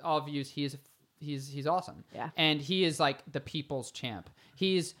all views, he's awesome. Yeah. And he is like the people's champ.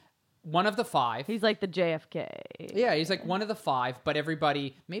 He's one of the five. He's like the JFK. Yeah, he's like one of the five, but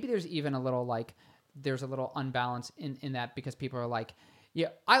everybody, maybe there's even a little like, there's a little unbalance in that because people are like, yeah,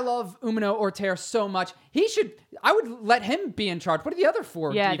 I love Umino Ortere so much. I would let him be in charge. What are the other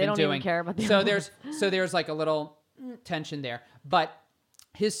four Yeah, even they don't doing? even care about the so other there's like a little tension there. But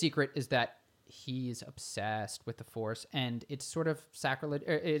his secret is that he's obsessed with the Force, and it's sort of sacrilege.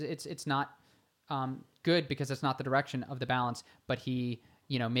 It's not good because it's not the direction of the balance, but he,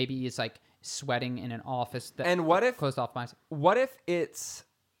 maybe he's like sweating in an office that closed off by. What if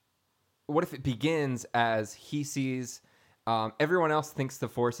it begins as he sees everyone else thinks the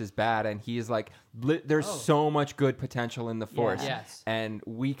Force is bad, and he is like, there's so much good potential in the Force, Yes. and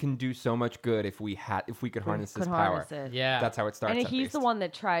we can do so much good if we could harness this power. Yeah, that's how it starts. And he's the one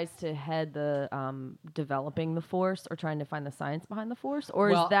that tries to head the developing the Force or trying to find the science behind the Force,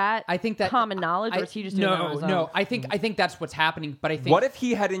 or is that I think that common knowledge, or is he just doing it on his own? No, I think that's what's happening. But I think what if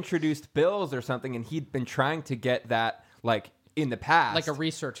he had introduced bills or something, and he'd been trying to get that like in the past, like a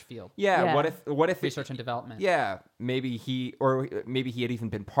research field. Yeah. What if research and development? Yeah. Maybe he had even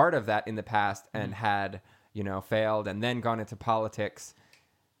been part of that in the past and had, failed and then gone into politics.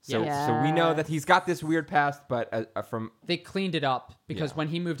 So we know that he's got this weird past, but they cleaned it up because when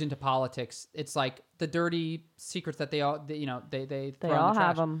he moved into politics, it's like the dirty secrets that they all, they throw in the all trash.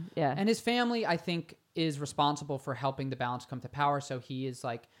 have them. Yeah. And his family, I think, is responsible for helping the balance come to power. So he is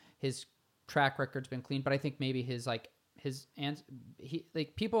like, his track record's been clean, but I think maybe his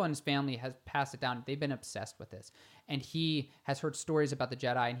people in his family has passed it down. They've been obsessed with this, and he has heard stories about the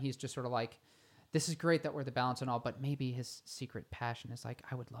Jedi, and he's just sort of like, this is great that we're the balance and all, but maybe his secret passion is like,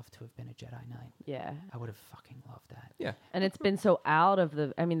 I would love to have been a Jedi Knight. Yeah. I would have fucking loved that. Yeah. And it's been so out of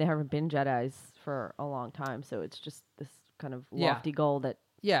the, I mean, there haven't been Jedis for a long time, so it's just this kind of lofty goal that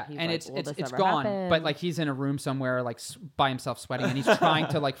and like, it's gone, happen? but like he's in a room somewhere like by himself sweating, and he's trying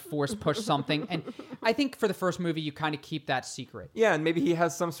to like force push something. And I think for the first movie, you kind of keep that secret. Yeah, and maybe he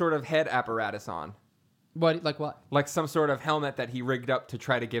has some sort of head apparatus on. What? Like what? Like some sort of helmet that he rigged up to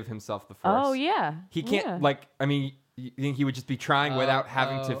try to give himself the Force. Oh, yeah. He can't, you think he would just be trying without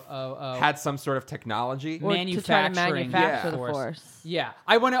having to had some sort of technology? Or to try to manufacture the Force. Yeah.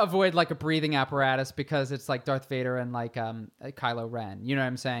 I want to avoid like a breathing apparatus because it's like Darth Vader and like Kylo Ren. You know what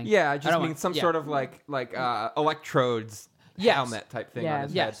I'm saying? Yeah, I just mean some sort of like electrodes helmet type thing on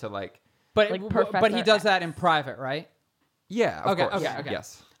his head to like... But he does that in private, right? Yeah, of course. Okay.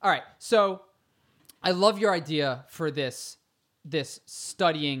 Yes. All right. So I love your idea for this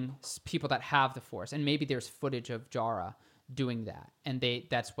studying people that have the Force, and maybe there's footage of Jara doing that, and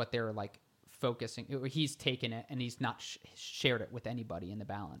that's what they're like focusing. He's taken it and he's not shared it with anybody in the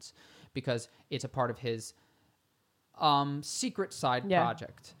balance because it's a part of his secret side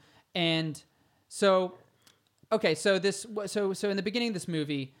project. And so so in the beginning of this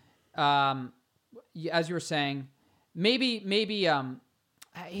movie, as you were saying, maybe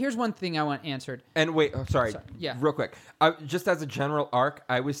here's one thing I want answered. And wait, sorry. Yeah. Real quick. Just as a general arc,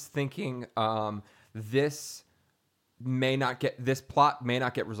 I was thinking this plot may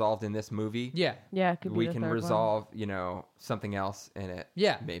not get resolved in this movie. Yeah. Yeah, it could be we can resolve, something else in it.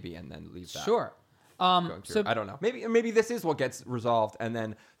 Yeah. Maybe, and then leave that. Sure. So I don't know. Maybe this is what gets resolved, and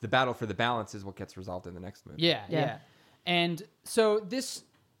then the battle for the balance is what gets resolved in the next movie. Yeah. And so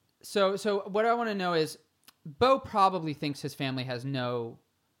what I want to know is, Bo probably thinks his family has no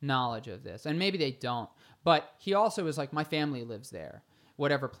knowledge of this, and maybe they don't. But he also is like, my family lives there,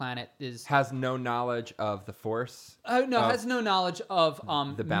 whatever planet is. Has no knowledge of the Force. Has no knowledge of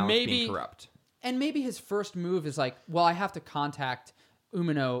the balance being corrupt. And maybe his first move is like, well, I have to contact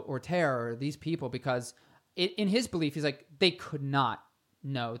Umino or Terra or these people because in his belief, he's like, they could not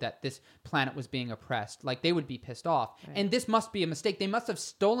know that this planet was being oppressed. Like, they would be pissed off. Right. And this must be a mistake. They must have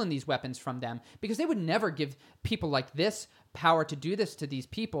stolen these weapons from them because they would never give people like this power to do this to these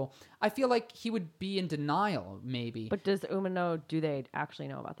people. I feel like he would be in denial, maybe. But does Umino, do they actually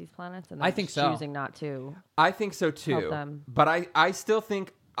know about these planets? And I think so. Choosing not to. I think so too. Help them. But I still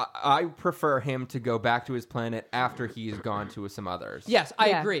think I prefer him to go back to his planet after he's gone to some others. Yes, I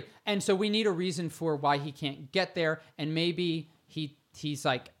agree. And so we need a reason for why he can't get there, and maybe he's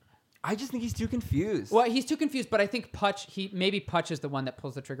like, I just think he's too confused. Well, he's too confused, but I think Putch is the one that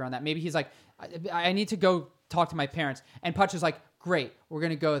pulls the trigger on that. Maybe he's like, I need to go talk to my parents. And Putch is like, great, we're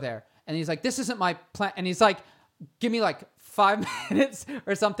going to go there. And he's like, this isn't my plan. And he's like, give me like 5 minutes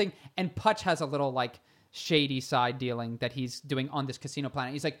or something. And Putch has a little like shady side dealing that he's doing on this casino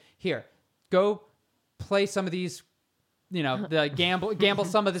planet. He's like, here, go play some of these, the gamble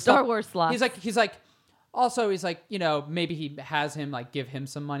some of the Star stuff. Wars slots. He's like, also, he's like, maybe he has him like give him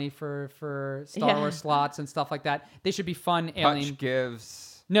some money for Star Wars slots and stuff like that. They should be fun. Alien Putch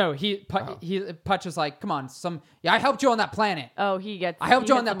gives. No, Putch is like, come on, I helped you on that planet. Oh, I helped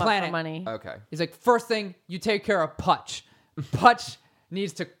you on that planet. Money. Okay. He's like, first thing, you take care of Putch. Putch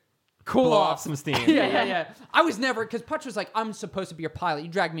needs to cool off some steam. Yeah. I was never, because Putch was like, I'm supposed to be your pilot. You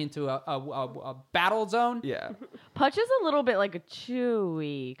dragged me into a battle zone. Yeah. Putch is a little bit like a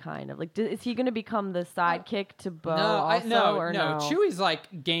Chewie kind of. Like, is he going to become the sidekick to Bo? No. Chewie's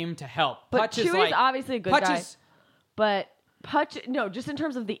like game to help. But Putch Chewie's like, obviously a good guy. But Putch, just in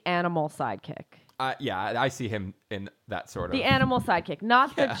terms of the animal sidekick. I see him in that sort of. The animal sidekick,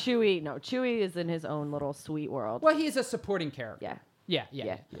 not the Chewie. No, Chewie is in his own little sweet world. Well, he's a supporting character. Yeah.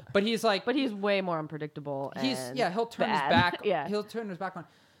 But he's like, he's way more unpredictable. He'll turn his back. He'll turn his back on.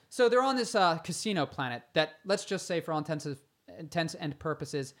 So they're on this casino planet that, let's just say, for all intents and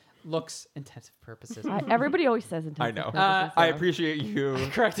purposes, looks intensive purposes. Everybody always says intensive. I know. Purposes, I appreciate you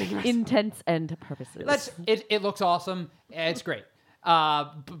correcting me. Intents and purposes. It looks awesome. It's great.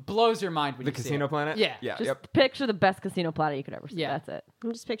 Blows your mind when the you see casino it. planet. Yeah. Just picture the best casino planet you could ever see. That's it.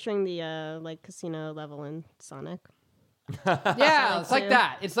 I'm just picturing the casino level in Sonic. Yeah, it's like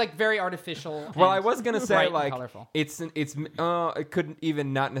that. It's like very artificial. Well, I was gonna say like colorful. It couldn't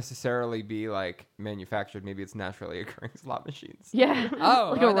even not necessarily be like manufactured. Maybe it's naturally occurring slot machines. Yeah.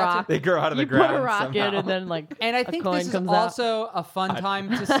 Oh, like a rock. They grow out of the You ground. put a rock somehow. in, and then like. And I think this is comes also a fun time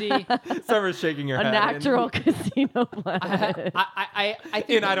to see Summer's shaking her a head. natural casino planet. I think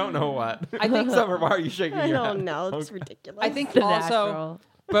And I don't know what. I think Summer, why are you shaking I your don't head? know. It's ridiculous. I think The also natural.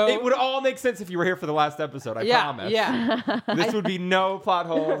 Bo, It would all make sense if you were here for the last episode. I promise. Yeah. This would be no plot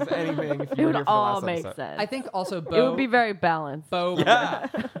holes, anything. If It you were would here for the all last make episode. sense. I think also Bo it would be very balanced. Bo Yeah.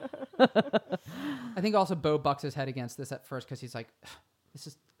 I think also Bo bucks his head against this at first because he's like, this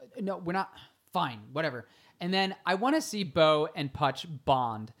is no, we're not fine, whatever. And then I want to see Bo and Putch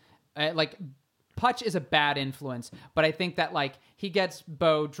bond. Like Putch is a bad influence, but I think that like he gets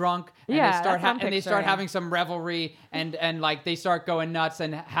Bo drunk and Yeah, they start that's what I'm and they start picturing. having some revelry and like they start going nuts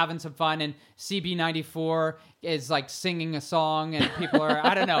and having some fun and CB94 is like singing a song and people are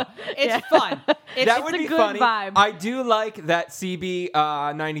I don't know. It's fun. That would a be good funny. vibe. I do like that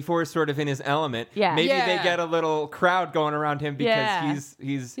CB94 is sort of in his element. Yeah. Maybe Yeah. they get a little crowd going around him because Yeah.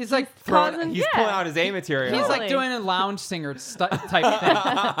 he's like pulling out his A material. He's like Totally. doing a lounge singer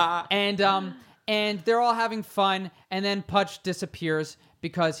type thing. And they're all having fun. And then Putch disappears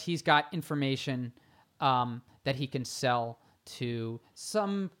because he's got information that he can sell to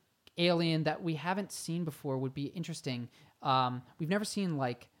some alien that we haven't seen before. Would be interesting. We've never seen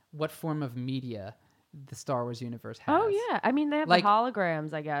like what form of media the Star Wars universe has. Oh yeah, I mean they have Like, the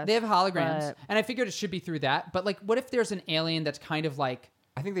holograms, I guess. They have holograms. but- And I figured it should be through that. But like what if there's an alien that's kind of like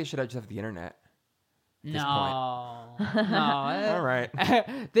I think they should just have the internet. this no. All right.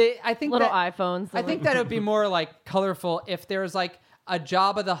 I think little that, iPhones. I think that it would be more like colorful if there was like a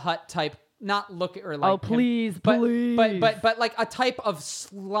Jabba the Hutt type, not look or like. Oh him, please, but, please. but like a type of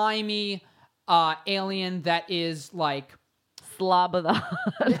slimy alien that is like slob of the.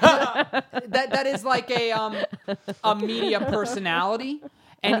 that is like a media personality,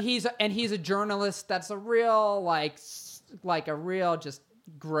 and he's a journalist that's a real like a real just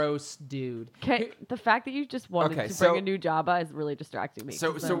gross dude. The fact that you just wanted Okay, to so- bring a new Jabba is really distracting me.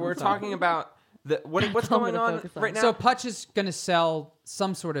 So 'cause we're I'm talking about what's all I'm going gonna on focus on. right now. So Putch is gonna sell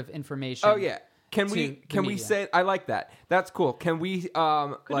some sort of information. Oh yeah. Can to we the we media. say I like that. That's cool. Can we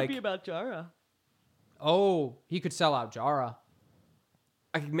like about Jara? Oh, he could sell out Jara.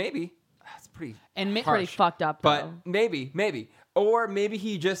 maybe that's pretty And harsh. Pretty fucked up, But though. maybe, or maybe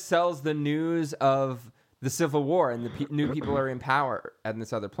he just sells the news of the Civil War and the new people are in power on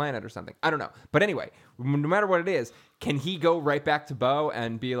this other planet or something. I don't know. But anyway, no matter what it is, can he go right back to Bo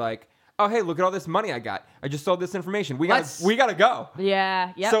and be like, "Oh, hey, look at all this money I got. I just sold this information. We got to go."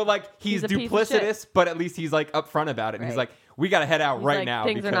 Yeah, yeah. So like he's a piece of shit. duplicitous, but at least he's like upfront about it. And he's Right. like, "We got to head out He's right like, now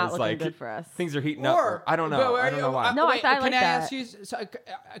things are because not looking like good for us." things are heating up." Or I don't know. but- I don't know why. No, I wait, thought I can like I that. ask you?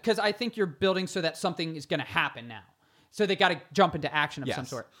 Because I think you're building so that something is going to happen now. So they got to jump into action of some Yes.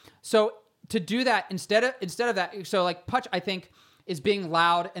 sort. So to do that instead of that, so like Putch, I think is being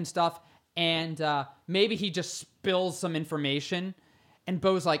loud and stuff, and maybe he just spills some information, and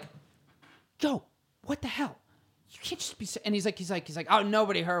Bo's like, "Yo, what the hell? You can't just be." And he's like, "Oh,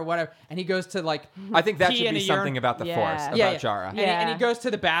 nobody heard, whatever." And he goes to like, I think that pee should in be a something urn. about the Yeah. Force, about Yeah. Jara. And, Yeah. and he goes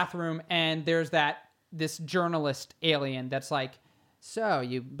to the bathroom, and there's this journalist alien that's like, "So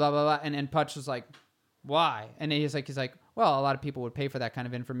you blah blah blah," and Putch is like, "Why?" And he's like, "Well, a lot of people would pay for that kind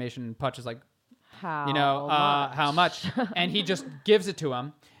of information." And Putch is like, How how much? And he just gives it to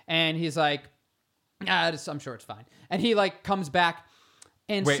him, and he's like, I'm sure it's fine. And he like comes back,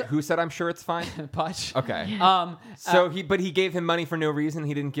 and Wait, who said I'm sure it's fine? Putch? Okay. So But he gave him money for no reason.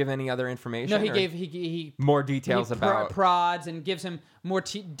 He didn't give any other information. no, he or gave he more details he about. prods and gives him more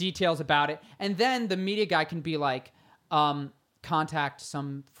details about it, and then the media guy can be like, contact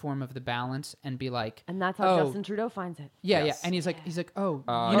some form of the balance and be like, And that's how "Oh, Justin Trudeau finds it. yeah, Yes. yeah," and he's like, "Oh,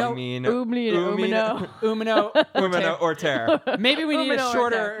 I you know, mean, Umni and Umino. Umino, Umino or Tear. maybe we need a Umino or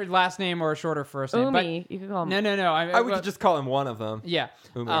shorter last name or a shorter first name." Umi, you could call him. No. I would just call him one of them. Yeah,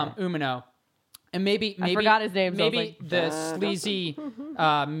 Umino. Umino. And maybe forgot his name, so I was Maybe like, the sleazy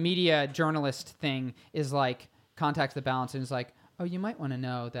media journalist thing is like contacts the balance and is like, "Oh, you might want to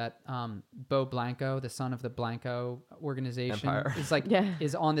know that Bo Blanco, the son of the Blanco organization, Empire. is like Yeah.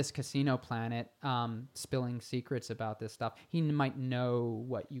 is on this casino planet, spilling secrets about this stuff. He might know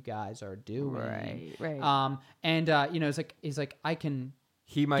what you guys are doing, Right. And he's like, I can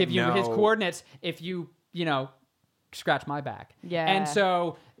He might give you know. his coordinates if you scratch my back. Yeah. And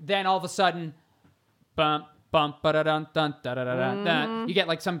so then all of a sudden, bump, ba-da-dun, dun, da-da-da-dun, dun, you get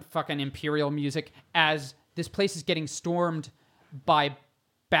like some fucking imperial music as this place is getting stormed by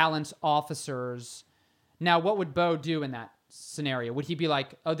balance officers, Now, what would Bo do in that scenario? Would he be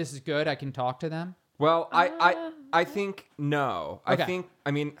like, "Oh, this is good. I can talk to them"? Well, I think no. Okay.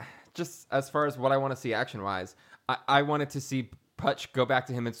 I mean, just as far as what I want to see action-wise, I wanted to see Putch go back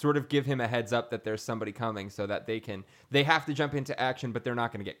to him and sort of give him a heads up that there's somebody coming so that they have to jump into action, but they're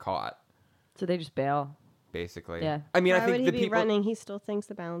not going to get caught. So they just bail. Basically. Yeah. I mean, Why I think would he the be people running? He still thinks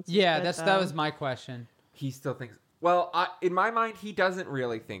the balance is Yeah, good, that was my question. He still thinks. Well, in my mind, he doesn't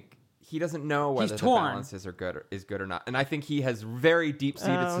really think. He doesn't know whether the balances are good or not, and I think he has very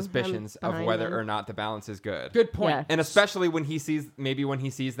deep-seated suspicions of whether or not the balance is good. Good point. Yeah. And especially when he sees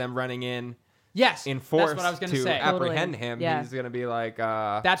them running in. Yes, in force that's what I was going to to say. apprehend him, Yeah. he's going to be like.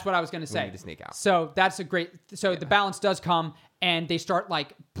 That's what I was going to say. We need to sneak out. So that's a great. So the balance does come, and they start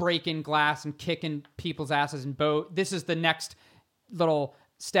like breaking glass and kicking people's asses. And Bo, this is the next little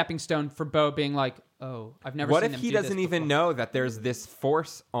stepping stone for Bo being like, "Oh, I've never." What seen if them he do this doesn't even before." know that there's this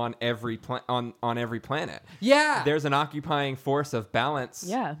force on every on every planet? Yeah, There's an occupying force of balance.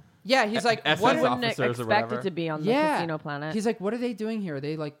 Yeah. yeah. He's like, SS "What?" One wouldn't officers or expect whatever. it to be on the Yeah, casino planet. He's like, "What are they doing here? Are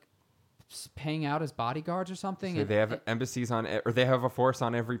they like paying out as bodyguards or something?" So And- they have embassies on, or they have a force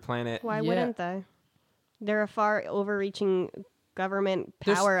on every planet. Why Yeah. wouldn't they? They're a far overreaching government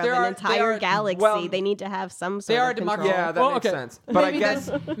There's- power of there an are- entire they are- galaxy. well, they need to have some they sort are of democracy. control. Yeah, that Well, makes okay. sense. But I Maybe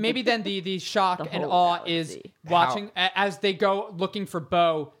guess maybe then the shock The and whole awe galaxy. is watching as they go looking for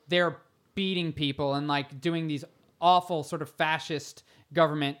Bo. They're beating people and like doing these awful sort of fascist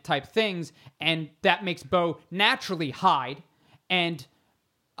government type things, and that makes Bo naturally hide. And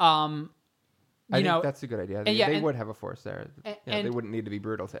I you know think that's a good idea. and yeah, They and- would have a force there. and- They wouldn't need to be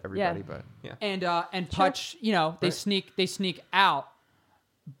brutal to everybody, Yeah. but yeah. and Putch, you know, they sneak out,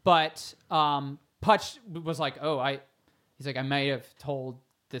 but Putch was like, he's like, I might have told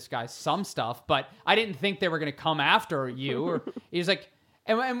this guy some stuff, but I didn't think they were going to come after you. Or he was like,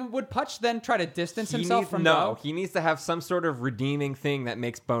 and would Putch then try to distance himself from Bo? He needs to have some sort of redeeming thing that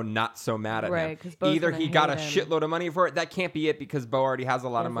makes Bo not so mad at Right, him. 'cause Bo's Either gonna he got a hate him. shitload of money for it. That can't be it because Bo already has a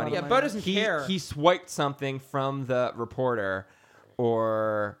lot of money. Yeah, Bo doesn't care. He swiped something from the reporter,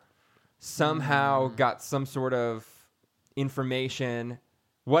 or somehow got some sort of information.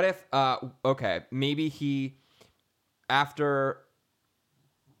 What if? Okay, maybe he after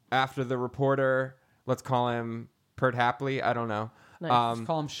the reporter. Let's call him Pert Hapley. I don't know. Nice. Let's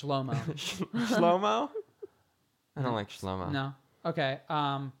call him Shlomo. Shlomo? I don't like Shlomo. No. Okay.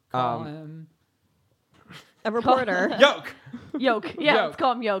 Call him. A reporter. Yoke. Yolk. Yeah, Yolk. let's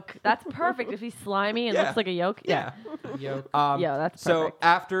call him Yolk. That's perfect. If he's slimy and Yeah. looks like a yolk. Yeah. Yo. Yeah, that's So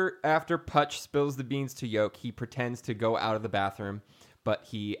perfect. after Putch spills the beans to Yoke, he pretends to go out of the bathroom, but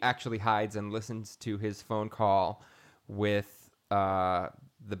he actually hides and listens to his phone call with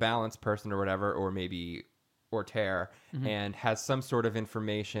the balance person or whatever, or maybe Orter, and has some sort of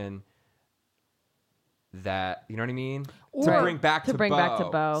information that, you know what I mean? Or- to bring back to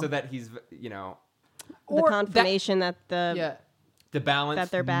Bo. so that he's, you know, The Or confirmation that the Yeah. the balance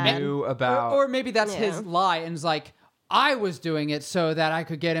That they're bad. knew about. Or maybe that's Yeah. his lie and is like, I was doing it so that I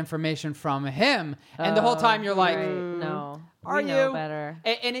could get information from him. And the whole time you're like, Right. No. are we know you? better?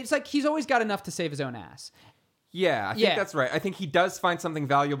 And it's like he's always got enough to save his own ass. Yeah, I think Yeah. that's right. I think he does find something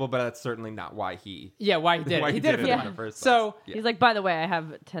valuable, but that's certainly not why he. Yeah, why he did Why it. he He did it did for it the in the first So, place. Yeah. He's like, by the way, I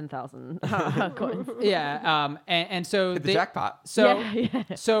have 10,000 coins. yeah. And so Hit the jackpot. So, Yeah.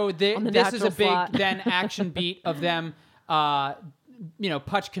 so On the this is a natural big slot. then action beat of them. You know,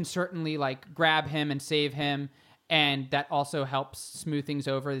 Putch can certainly like grab him and save him, and that also helps smooth things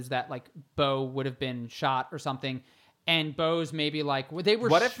over. Is that like Bo would have been shot or something, and Bo's maybe like they were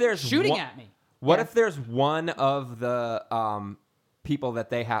What if there's shooting one- at me? What if there's one of the people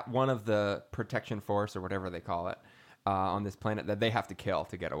that they have, one of the protection force or whatever they call it, on this planet that they have to kill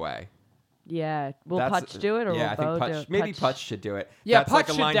to get away? Yeah. Will That's- Putch do it or yeah, will I Bo think do Putch, it? maybe Putch should do it. Yeah, That's Putch like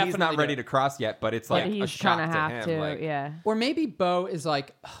a should line he's definitely not do ready it. to cross yet, but it's But like a he's shock kind of have him. to. like, Yeah. Or maybe Bo is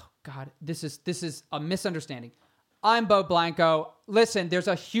like, oh God, this is a misunderstanding. I'm Bo Blanco. Listen, there's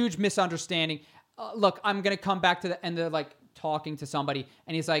a huge misunderstanding. Look, I'm gonna come back to the end of like talking to somebody,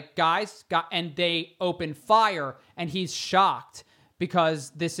 and he's like, guys, and they open fire, and he's shocked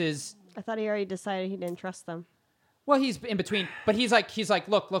because this is. I thought he already decided he didn't trust them. Well, he's in between, but he's like,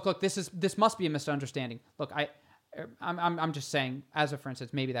 look, this must be a misunderstanding. Look, I'm just saying, as a for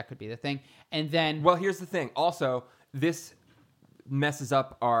instance, maybe that could be the thing, and then. Well, here's the thing. Also, this messes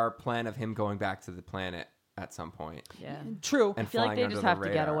up our plan of him going back to the planet at some point. Yeah. True. And I feel like flying they under just the have to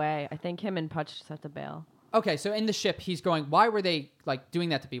get radar. away. I think him and Putch just have to bail. Okay, so in the ship, he's going, why were they like doing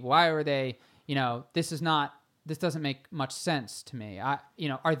that to people? Why were they, this doesn't make much sense to me.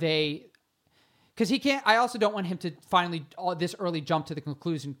 Are they, because he can't, I also don't want him to finally this early jump to the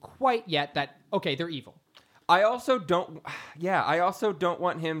conclusion quite yet that, okay, they're evil. I also don't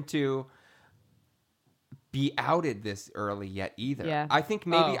want him to be outed this early yet either. Yeah. I think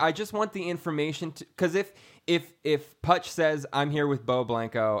maybe I just want the information to, because if Putch says I'm here with Bo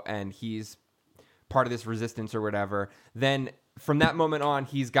Blanco and he's part of this resistance or whatever, then from that moment on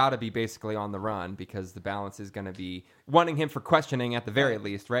he's got to be basically on the run, because the balance is going to be wanting him for questioning at the very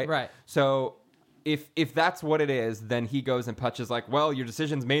least, right? Right. So if that's what it is, then he goes and Putch is like, well, your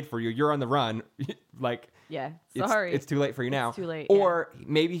decision's made for you. You're on the run. Like, yeah, sorry. It's too late for you now. It's too late. Or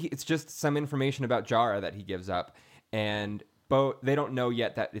maybe it's just some information about Jara that he gives up. And Bo, they don't know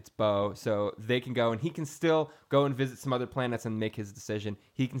yet that it's Bo, so they can go and he can still go and visit some other planets and make his decision.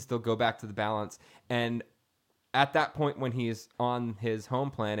 He can still go back to the balance. And at that point, when he's on his home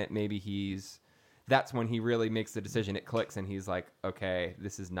planet, that's when he really makes the decision. It clicks and he's like, okay,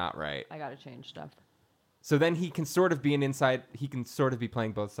 this is not right. I got to change stuff. So then he can sort of be he can sort of be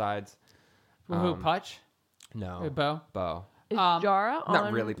playing both sides. Who, Putch? No. Bo? Bo. Is Jara on?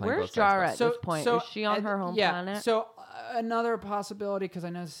 Not really playing Where's both sides, Jara but- at this point? Is she on her home planet? So another possibility, because I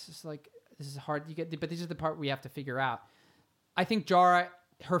know this is hard to get, but these are the part we have to figure out. I think Jara,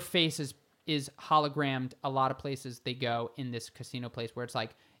 her face is hologrammed a lot of places they go in this casino place, where it's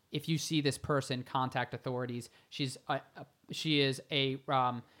like, if you see this person, contact authorities. She is a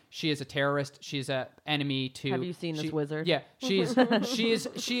terrorist. She's an enemy to. Have you seen this wizard? Yeah, she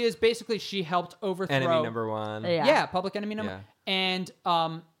is basically, she helped overthrow Enemy number one. Yeah, public enemy number.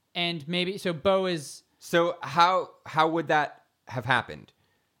 Yeah. And maybe so Bo is. So how would that have happened?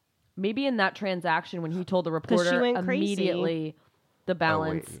 Maybe in that transaction when he told the reporter immediately. The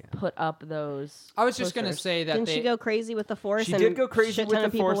balance put up those. I was just going to say that didn't she go crazy with the Force? She did go crazy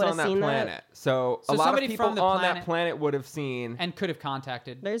with the Force on that planet. So a lot of people on that planet would have seen and could have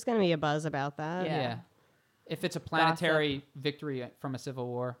contacted. There's going to be a buzz about that. Yeah. If it's a planetary victory from a civil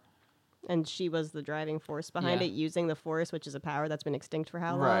war. And she was the driving force behind it, using the Force, which is a power that's been extinct for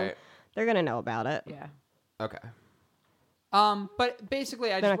how long? Right. They're going to know about it. Yeah. Okay. But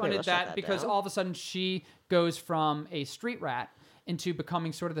basically, I just wanted that because down. all of a sudden she goes from a street rat into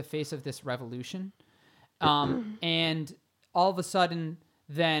becoming sort of the face of this revolution. And all of a sudden,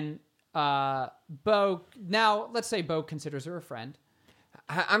 then Bo, now let's say Bo considers her a friend.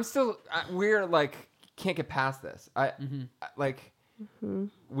 I'm still, we're like, can't get past this.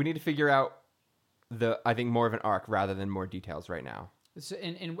 We need to figure out I think more of an arc rather than more details right now. So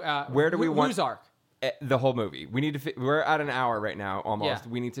where do we want whose arc? The whole movie. We need to. We're at an hour right now, almost.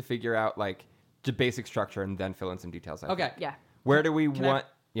 Yeah. We need to figure out like the basic structure and then fill in some details. Okay. Yeah. Where do we want?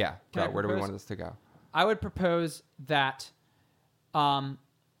 Where do we want this to go? I would propose that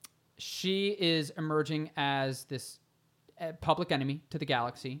she is emerging as this public enemy to the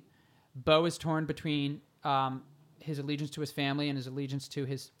galaxy. Bo is torn between his allegiance to his family and his allegiance to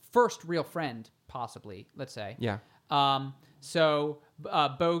his first real friend, possibly. Let's say. Yeah. So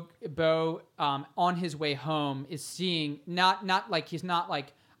Bo on his way home is seeing not like he's not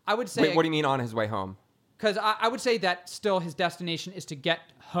like I would say. Wait, what do you mean on his way home? Because I would say that still his destination is to get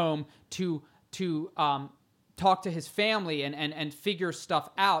home to talk to his family and figure stuff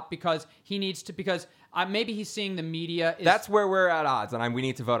out because he needs to maybe he's seeing the media. That's where we're at odds, and we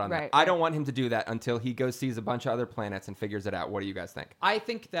need to vote on that. Right. I don't want him to do that until he sees a bunch of other planets and figures it out. What do you guys think? I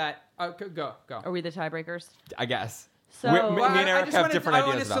think that go. Are we the tiebreakers? I guess. So me and Eric have different ideas about that. I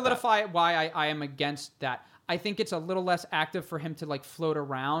want to solidify why I am against that. I think it's a little less active for him to like float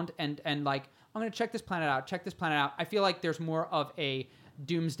around and like I'm going to check this planet out. I feel like there's more of a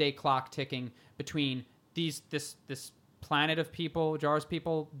doomsday clock ticking between this planet of people, Jara's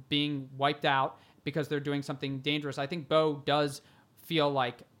people, being wiped out because they're doing something dangerous. I think Bo does feel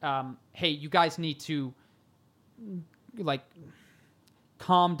like, hey, you guys need to like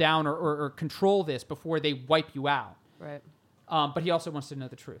calm down or control this before they wipe you out. Right. But he also wants to know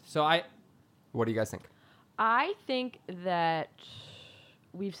the truth. So what do you guys think? I think that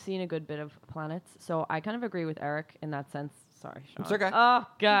we've seen a good bit of planets, so I kind of agree with Eric in that sense. Sorry, Sean. It's okay. Oh,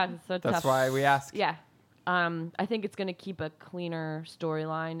 God, it's so tough. That's why we ask. Yeah. I think it's going to keep a cleaner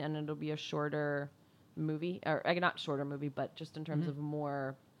storyline, and it'll be a shorter movie. Or not shorter movie, but just in terms of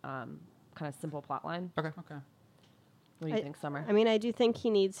more kind of simple plot line. Okay. What do you think, Summer? I mean, I do think he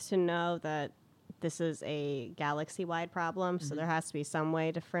needs to know that this is a galaxy-wide problem, so there has to be some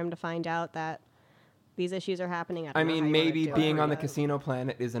way for him to find out that these issues are happening. I mean, maybe being on the casino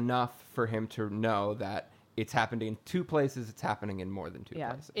planet is enough for him to know that it's happening in two places. It's happening in more than two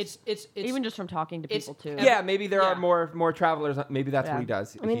places. It's even just from talking to people too. Yeah, maybe there are more travelers. Maybe that's what he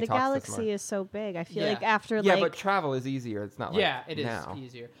does. I mean, the galaxy is so big. I feel like after but travel is easier. It's not like it is now.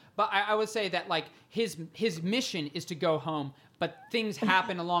 easier. But I would say that like his mission is to go home, but things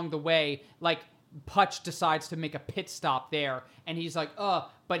happen along the way. Like Putch decides to make a pit stop there, and he's like,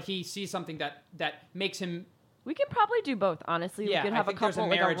 but he sees something that makes him. We could probably do both, honestly. Yeah, we could have a couple,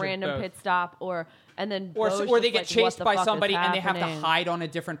 like a random pit stop, or they get chased by somebody and they have to hide on a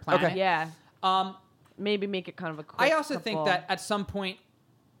different planet. Okay. Yeah. Maybe make it kind of a quick I also think that at some point,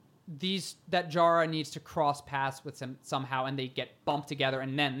 that Jara needs to cross paths with him somehow, and they get bumped together,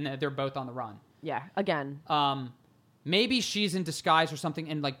 and then they're both on the run. Yeah, again. Maybe she's in disguise or something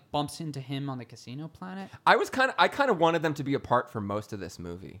and like bumps into him on the casino planet. I kind of wanted them to be apart for most of this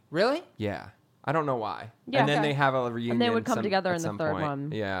movie. Really? Yeah. I don't know why. Yeah, and then they have a reunion. And they would come together in the third point.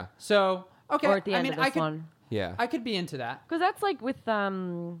 one. Yeah. So, okay. Or at the end of this one. Yeah. I could be into that. Because that's like with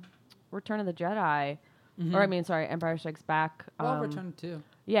Return of the Jedi. Mm-hmm. Or, Empire Strikes Back. Return too.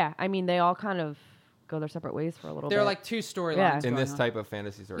 Yeah, they all kind of go their separate ways for a little bit. They're like two storylines. In this type of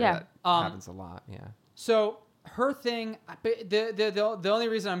fantasy story, that happens a lot. Yeah. So her thing, the only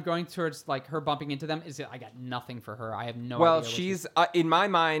reason I'm going towards like her bumping into them is that I got nothing for her. I have no idea. Well, she's in my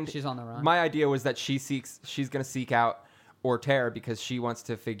mind. She's on the run. My idea was that she's going to seek out Ortera because she wants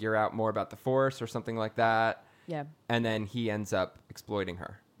to figure out more about the Force or something like that. Yeah. And then he ends up exploiting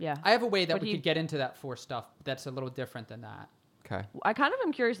her. Yeah. I have a way that we could get into that Force stuff that's a little different than that. Okay. I kind of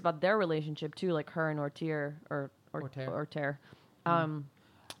am curious about their relationship too, like her and Ortera.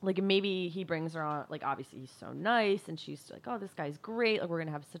 Like maybe he brings her on, like obviously he's so nice and she's like, oh, this guy's great, like we're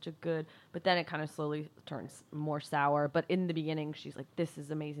gonna have such a good, but then it kind of slowly turns more sour. But in the beginning she's like, this is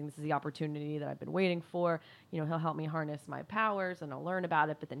amazing, this is the opportunity that I've been waiting for, he'll help me harness my powers and I'll learn about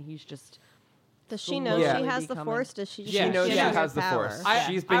it. But then he's just, does she know she has the Force? Does she? She knows she has the Force.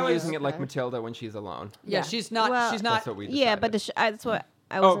 She's been using it like okay. Matilda when she's alone. Yeah, she's not. She's not. That's what we decided. Yeah, but that's what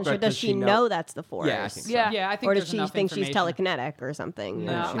I wasn't sure. Does she know that's the Force? Yeah, I think so. Yeah, I think. Or does she think she's telekinetic or something?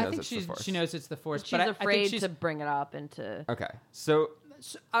 No, she knows I think she knows it's the Force. She's afraid to bring it up and to. Okay, so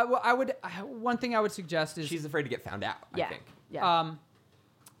I would. One thing I would suggest is she's afraid to get found out. Yeah. I think. Yeah.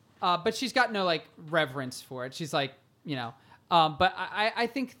 But she's got no like reverence for it. She's like, but I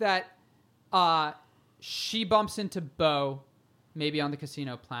think that she bumps into Bo, maybe on the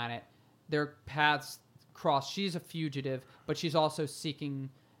casino planet. Their paths cross. She's a fugitive, but she's also seeking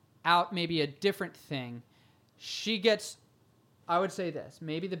out maybe a different thing. She gets, I would say this,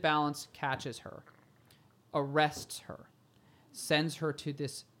 maybe the balance catches her, arrests her, sends her to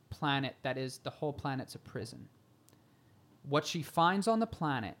this planet that is, the whole planet's a prison. What she finds on the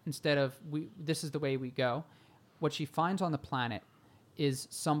planet, instead of, this is the way we go, what she finds on the planet is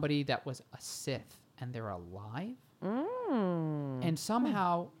somebody that was a Sith and they're alive. And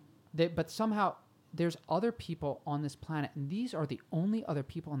somehow, there's other people on this planet, and these are the only other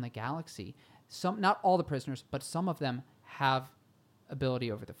people in the galaxy. Not all the prisoners, but some of them have ability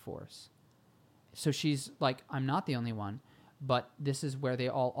over the Force. So she's like, I'm not the only one, but this is where they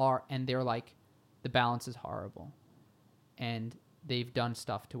all are, and they're like, the balance is horrible, and they've done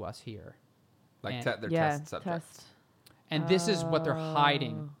stuff to us here. Like they're test subjects. And this is what they're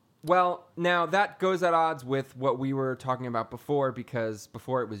hiding. Well, now that goes at odds with what we were talking about before, because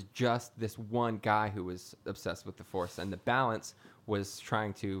before it was just this one guy who was obsessed with the Force, and the balance was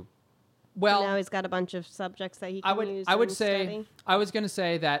trying to. Well, now he's got a bunch of subjects that he can use. I would say. Study. I was going to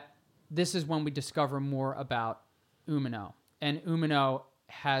say that this is when we discover more about Umino, and Umino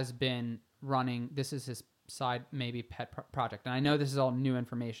has been running. This is his side maybe pet project, and I know this is all new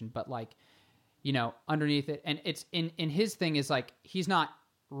information, but like, underneath it, and it's in his thing is like he's not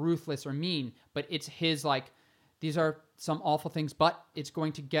ruthless or mean, but it's his like, these are some awful things, but it's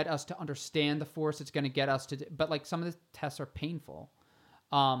going to get us to understand the Force. It's going to get us to, but like some of the tests are painful.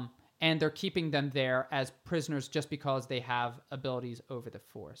 And they're keeping them there as prisoners just because they have abilities over the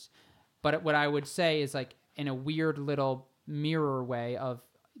Force. But what I would say is like in a weird little mirror way of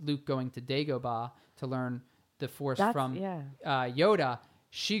Luke going to Dagobah to learn the Force from Yoda,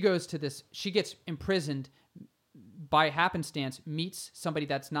 she gets imprisoned by happenstance, meets somebody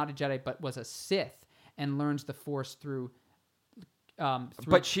that's not a Jedi but was a Sith and learns the Force through.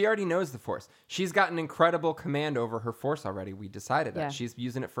 But she already knows the Force. She's got an incredible command over her Force already. We decided that. She's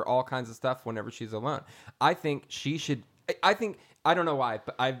using it for all kinds of stuff whenever she's alone. I think she should. I don't know why,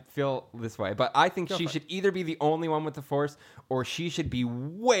 but I feel this way. But I think she should either be the only one with the Force, or she should be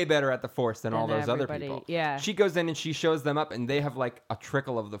way better at the Force than all those other people. Yeah. She goes in and she shows them up, and they have like a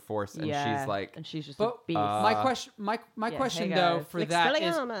trickle of the Force, and she's like, and she's just a beast. My question though for that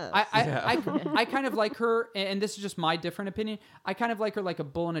is, I kind of like her, and this is just my different opinion. I kind of like her like a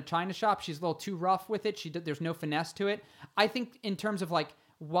bull in a china shop. She's a little too rough with it. There's no finesse to it. I think in terms of like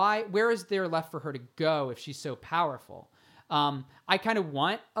where is there left for her to go if she's so powerful? I kind of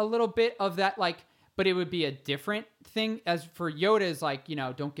want a little bit of that, like, but it would be a different thing. As for Yoda, is like,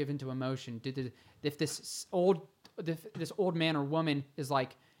 don't give into emotion. If this old man or woman is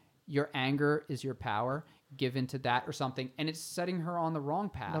like, your anger is your power, give into that or something, and it's setting her on the wrong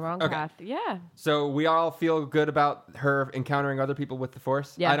path. Path. Yeah. So we all feel good about her encountering other people with the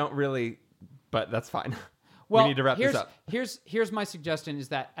Force. Yeah. I don't really, but that's fine. Well, we need to wrap this up. Here's my suggestion: is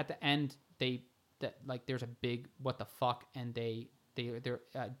that at the end there's a big what the fuck, and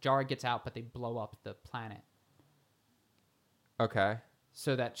Jar gets out, but they blow up the planet. Okay.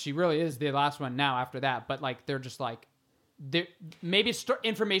 So that she really is the last one now after that, but like they're just like, maybe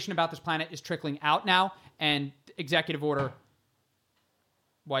information about this planet is trickling out now, and executive order,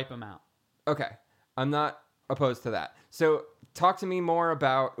 wipe them out. Okay. I'm not opposed to that. So talk to me more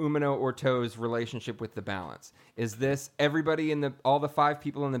about Umino Orto's relationship with the balance. Is this everybody all the 5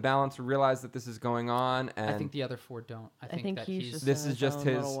 people in the balance realize that this is going on? And I think the other 4 don't. I think that he's just this is just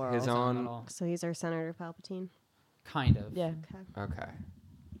his own. So he's our Senator Palpatine. Kind of. Yeah. Okay.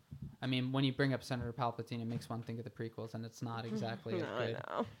 I mean, when you bring up Senator Palpatine, it makes one think of the prequels, and it's not exactly as good.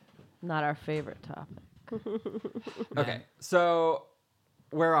 No. Not our favorite topic. Okay, so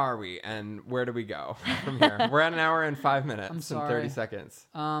where are we, and where do we go from here? We're at an hour and 5 minutes I'm and sorry. 30 seconds.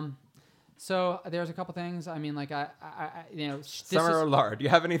 So there's a couple things. I mean, like Summer or Lard, do you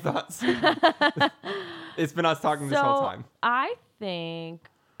have any thoughts? It's been us talking this whole time. I think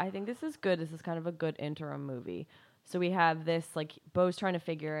this is good. This is kind of a good interim movie. So we have this, like, Bo's trying to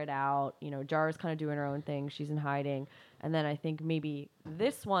figure it out. Jara's kind of doing her own thing. She's in hiding. And then I think maybe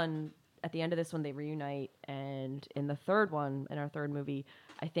this one, at the end of this one, they reunite. And in the third one, in our third movie,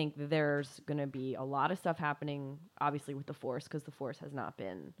 I think there's going to be a lot of stuff happening, obviously, with the Force, because the Force has not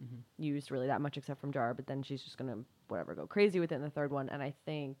been used really that much except from Jar. But then she's just going to, go crazy with it in the third one. And I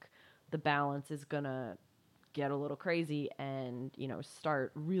think the balance is going to get a little crazy and,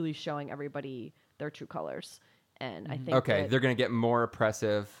 start really showing everybody their true colors. And I think they're going to get more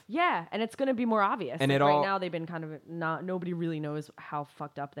oppressive. Yeah, and it's going to be more obvious. And right now they've been kind of nobody really knows how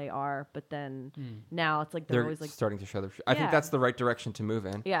fucked up they are, but then now it's like they're always like starting to show their I think that's the right direction to move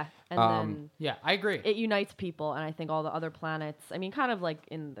in. Yeah, and then yeah, I agree. It unites people, and I think all the other planets, I mean, kind of like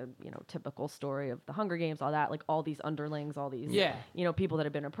in the, typical story of the Hunger Games, all that, like all these underlings, all these people that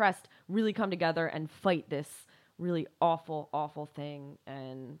have been oppressed really come together and fight this really awful thing,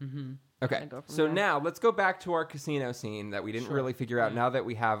 and okay, so now let's go back to our casino scene that we didn't really figure out. Now that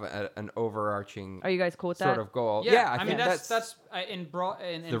we have an overarching, are you guys cool with sort that? of goal? Yeah, I mean that's in broad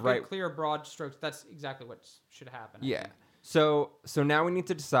in right, clear broad strokes. That's exactly what should happen. Yeah. So now we need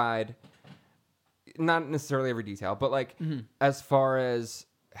to decide, not necessarily every detail, but like as far as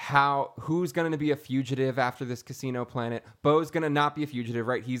who's going to be a fugitive after this casino planet. Bo's going to not be a fugitive,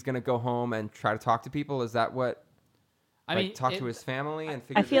 right? He's going to go home and try to talk to people. Is that what? I mean, talk to his family and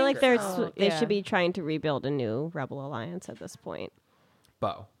figure. I feel like they should be trying to rebuild a new Rebel alliance at this point.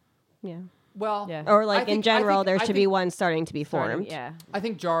 Bo. Yeah. Well, or like in general, there should be one starting to be formed. Yeah. I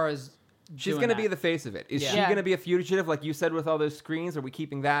think Jara's. She's going to be the face of it. Is she going to be a fugitive, like you said, with all those screens? Are we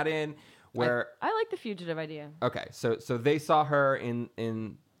keeping that in? Where I like the fugitive idea. Okay, so they saw her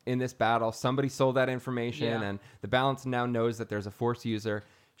in this battle. Somebody sold that information, and the balance now knows that there's a Force user.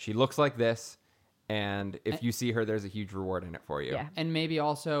 She looks like this. And if you see her, there's a huge reward in it for you. Yeah. And maybe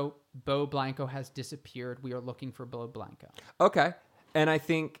also Bo Blanco has disappeared. We are looking for Bo Blanco. Okay. And I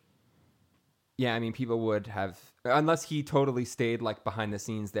think, I mean, people would have, unless he totally stayed like behind the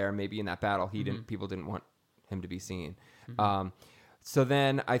scenes there, maybe in that battle, people didn't want him to be seen. So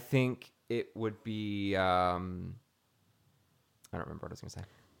then I think it would be, I don't remember what I was going to say.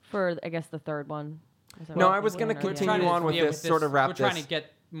 For, I guess, the third one. No, I was going to continue on with this, sort of wrap this. We're trying to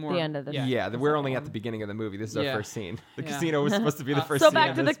get more. The end of this. Yeah, we're only at the beginning of the movie. This is our first scene. The casino was supposed to be the first so scene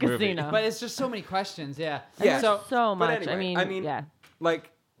back to the movie. casino. But it's just so many questions, Yeah. So much. Anyway, I mean, yeah.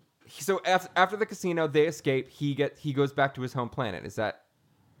 Like, so after the casino, they escape. He goes back to his home planet. Is that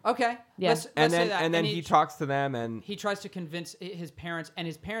okay? Yeah. Let's say that. And then he talks to them, and he tries to convince his parents. And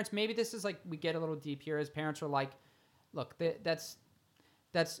his parents, maybe this is like we get a little deep here. His parents are like, "Look, that's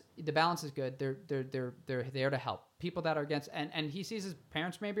the balance is good. They're there to help people that are against." And he sees his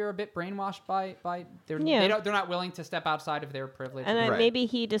parents maybe are a bit brainwashed by they're not willing to step outside of their privilege. And then maybe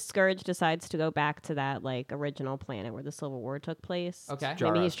he decides to go back to that like original planet where the Civil War took place. Okay,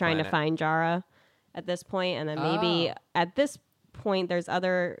 maybe he's trying to find Jara at this point, and then maybe at this point there's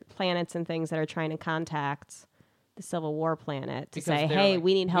other planets and things that are trying to contact the Civil War planet to say, hey,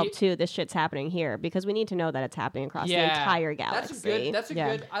 we need help too. This shit's happening here, because we need to know that it's happening across the entire galaxy. That's a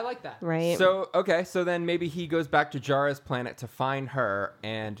good. I like that. Right. So then maybe he goes back to Jara's planet to find her,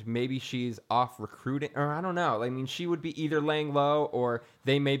 and maybe she's off recruiting, or I don't know. I mean, she would be either laying low, or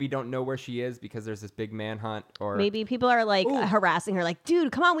they maybe don't know where she is because there's this big manhunt, or maybe people are like harassing her, like,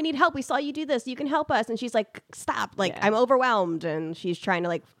 dude, come on, we need help. We saw you do this. You can help us. And she's like, stop. Like, I'm overwhelmed. And she's trying to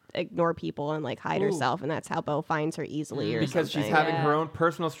like ignore people and like hide herself, and that's how Bo finds her easily, or because something. she's having her own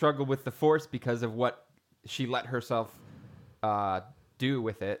personal struggle with the Force because of what she let herself do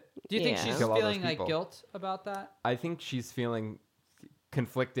with it. Do you think she's feeling like guilt about that? I think she's feeling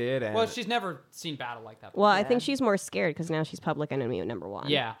conflicted, and she's never seen battle like that before. Well, I think she's more scared because now she's public enemy number one.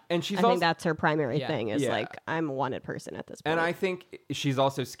 Yeah, and I think that's her primary thing is like, I'm a wanted person at this point. And I think she's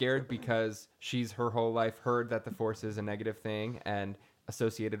also scared because she's her whole life heard that the Force is a negative thing and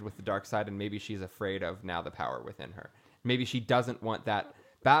associated with the dark side, and maybe she's afraid of now the power within her. Maybe she doesn't want that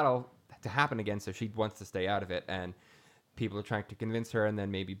battle to happen again, so she wants to stay out of it, and people are trying to convince her, and then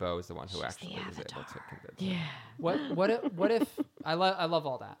maybe Bo is the one who actually is able to convince her. What if I love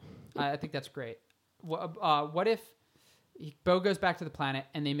all that. I think that's great. What if Bo goes back to the planet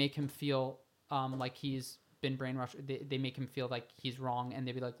and they make him feel like he's been brainwashed? They make him feel like he's wrong, and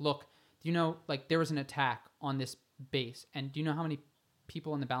they be like, look, do you know, like, there was an attack on this base, and do you know how many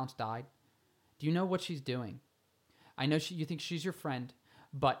people in the balance died? Do you know what she's doing? I know you think she's your friend,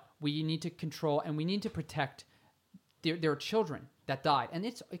 but we need to control and we need to protect. There are children that died, and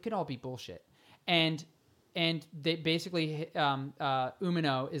it could all be bullshit. And they basically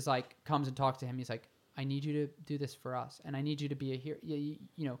Umino is like, comes and talks to him. He's like, I need you to do this for us, and I need you to be a hero. You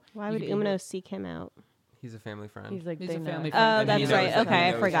know. Why would Umino seek him out? He's a family friend. He's a family friend. Oh, that's right. Okay,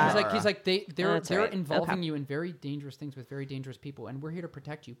 I forgot. He's like they're involving you in very dangerous things with very dangerous people, and we're here to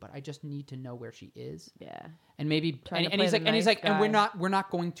protect you. But I just need to know where she is. Yeah. And maybe and he's like and we're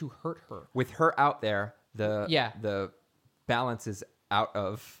not going to hurt her. With her out there, the balance is out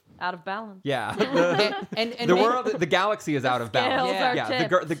of balance. Yeah. and the world, the galaxy is out of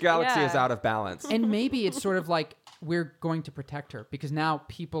balance. The galaxy is out of balance. And maybe it's sort of like we're going to protect her because now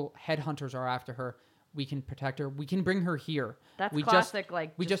headhunters are after her. We can protect her. We can bring her here. That's classic.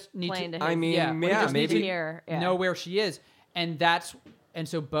 We just need to. Maybe know where she is, and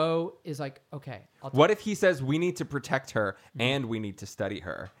so Bo is like, okay. What if he says we need to protect her and we need to study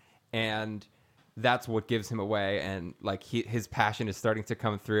her, and that's what gives him away, and like his passion is starting to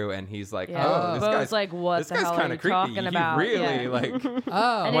come through, and he's like, oh, this guy's like, what this the guy's hell kind are of you creepy. talking about? He really like and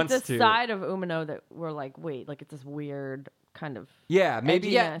wants it's a to. side of Umino that we're like, wait, like it's this weird kind of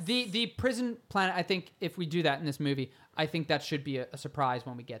maybe the prison planet. I think if we do that in this movie, I think that should be a surprise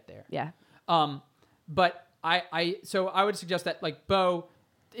when we get there. But so I would suggest that like Bo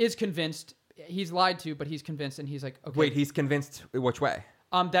is convinced, he's lied to, but he's convinced, and he's like, okay. Wait, he's convinced which way?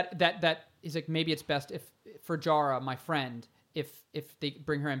 That he's like, maybe it's best if for Jara, my friend, if they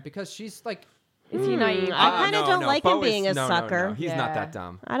bring her in, because she's like. Is he naive? I kind of don't like him being a sucker. No. He's not that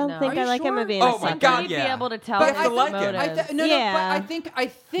dumb. I don't think I like him being a sucker. Oh my God, Be able to tell but his motives. I think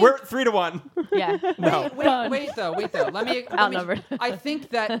we're 3-1. Yeah. No. Wait though. Let me outnumbered. I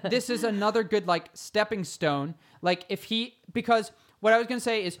think that this is another good like stepping stone. Like because what I was gonna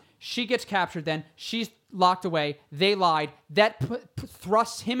say is she gets captured, then she's locked away. They lied. That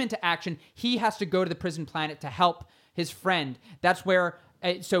thrusts him into action. He has to go to the prison planet to help his friend. That's where.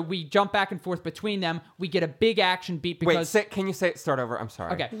 So we jump back and forth between them. We get a big action beat because... Wait, can you start over? I'm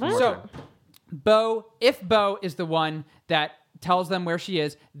sorry. Okay. So if Bo is the one that tells them where she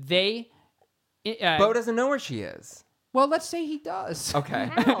is, Bo doesn't know where she is. Well, let's say he does.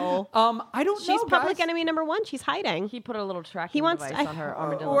 Okay. How? I don't know. She's public enemy number one. She's hiding. He put a little tracking device on her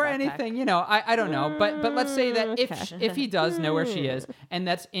armadillo or backpack. anything, I don't know. But let's say that if he does know where she is, and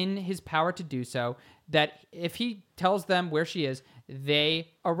that's in his power to do so, that if he tells them where she is, they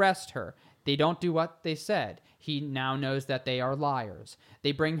arrest her. They don't do what they said. He now knows that they are liars.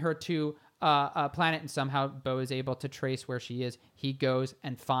 They bring her to a planet, and somehow Bo is able to trace where she is. He goes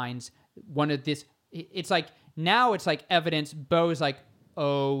and finds one of this. It's like now it's like evidence. Bo's like,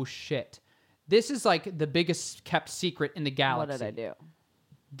 oh shit, this is like the biggest kept secret in the galaxy. What did I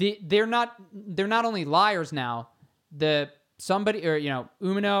do? They're not only liars now.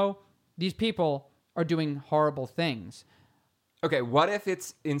 Umino, these people are doing horrible things. Okay, what if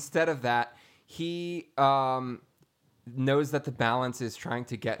it's instead of that, he knows that the balance is trying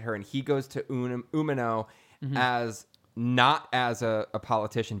to get her, and he goes to Umino as not as a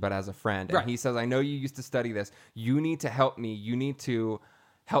politician, but as a friend. And he says, I know you used to study this. You need to help me. You need to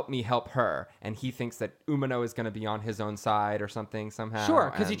help me help her, and he thinks that Umino is going to be on his own side or something somehow. Sure,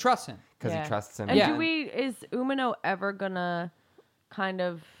 because he trusts him. Because he trusts him. And is Umino ever gonna kind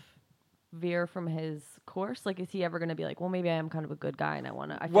of veer from his course? Like, is he ever gonna be like, well, maybe I am kind of a good guy and I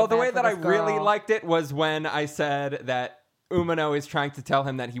want to? Well, the way that I really liked it was when I said that Umino is trying to tell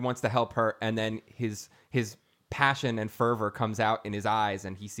him that he wants to help her, and then his passion and fervor comes out in his eyes,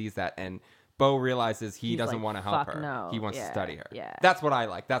 and he sees that, and Bo realizes he doesn't want to help her. No. He wants to study her. Yeah. That's what I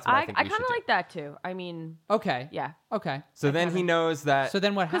like. That's what I think we should do. I kind of like that too. I mean, okay. Yeah. Okay. So then he knows that. So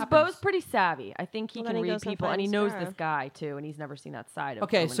then what happens? Because Bo's pretty savvy. I think he Well, can then he read goes and people, and he finds knows Jara. this guy too, and he's never seen that side of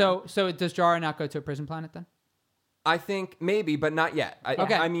Okay, Umino. so does Jara not go to a prison planet then? I think maybe, but not yet.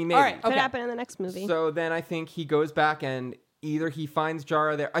 Okay. I mean, maybe. All right. Could Okay. happen in the next movie. So then I think he goes back and either he finds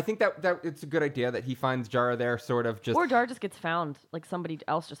Jara there. I think that it's a good idea that he finds Jara there, sort of just. Or Jara just gets found, like somebody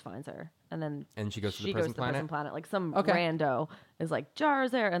else just finds her, and then And she goes to the she prison goes to the prison planet. Like some Okay. rando is like,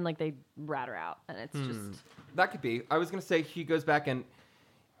 Jara's there, and like they rat her out, and it's just That could be. I was gonna say he goes back and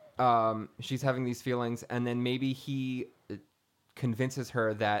she's having these feelings, and then maybe he convinces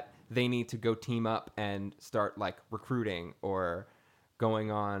her that they need to go team up and start like recruiting or going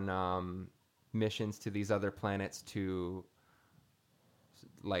on missions to these other planets to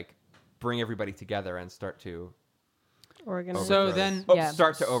like bring everybody together and start to Organize. So then,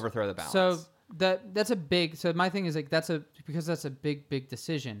 start to overthrow the balance. So that's a big. So my thing is like because that's a big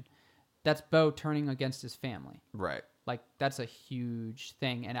decision. That's Bo turning against his family. Right. Like that's a huge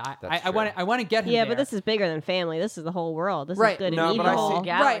thing, and I That's want to get him. Yeah, there. but this is bigger than family. This is the whole world. This Right. is good No, and but I evil. see-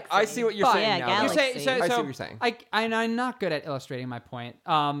 Right. I see what you're But- saying Yeah, now. You though. say, Galaxy. so, I see so what you're saying. I'm not good at illustrating my point.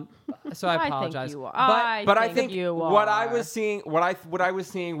 So I apologize. think you are. But I think you what I are. was seeing, what I was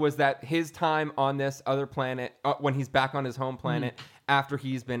seeing was that his time on this other planet, when he's back on his home planet after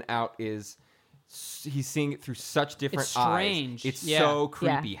he's been out, he's seeing it through such different It's eyes. strange. It's Yeah. so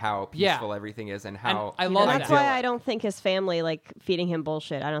creepy Yeah. how Yeah. peaceful everything is and how. I love That's that. why I don't think his family like feeding him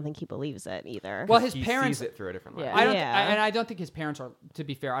bullshit. I don't think he believes it either. Well, his he parents. sees it through a different Yeah. lens. I don't think his parents are. To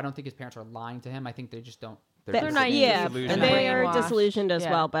be fair, I don't think his parents are lying to him. I think they just don't. They're just naive. yeah, disillusioned. and And they are brainwashed. disillusioned as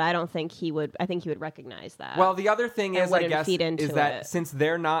Yeah. well. But I don't think he would. I think he would recognize that. Well, the other thing And is, I wouldn't guess, feed into is that it. since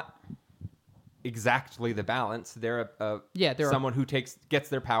they're not exactly the balance, they're they're someone who gets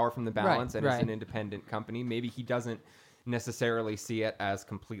their power from the balance and is right. an independent company. Maybe he doesn't necessarily see it as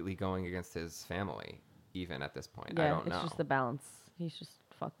completely going against his family, even at this point. Yeah, I don't know. it's just the balance. He's just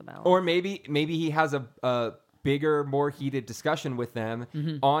fuck the balance. Or maybe he has a bigger, more heated discussion with them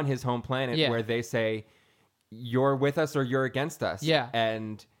on his home planet Yeah. where they say, "You're with us or you're against us." Yeah.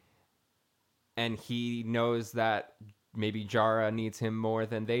 and he knows that maybe Jara needs him more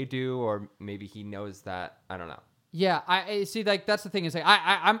than they do, or maybe he knows that. I don't know. Yeah, I see. Like that's the thing is, like,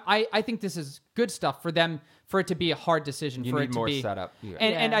 I think this is good stuff for them, for it to be a hard decision. You for need it to more be, setup. Yeah.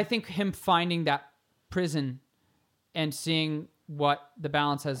 And Yeah. I think him finding that prison and seeing what the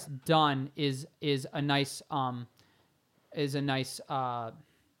balance has done is a nice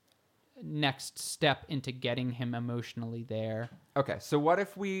next step into getting him emotionally there. Okay, so what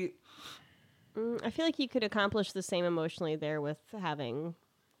if we? I feel like you could accomplish the same emotionally there with having,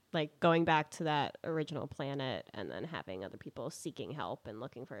 like, going back to that original planet and then having other people seeking help and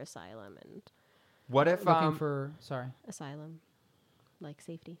looking for asylum What if Looking for like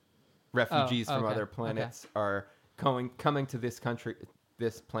safety. refugees Oh, from okay, other planets are coming to this country,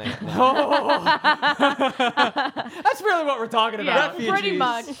 this planet? That's really what we're talking Yeah. about. Refugees pretty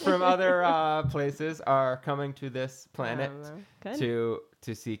much. from other places are coming to this planet Good.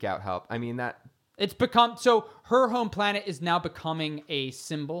 to seek out help. I mean that. It's become so her home planet is now becoming a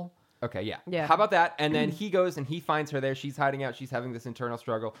symbol. Okay, yeah. Yeah. How about that? And then he goes and he finds her there. She's hiding out. She's having this internal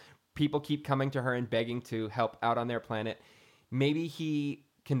struggle. People keep coming to her and begging to help out on their planet. Maybe he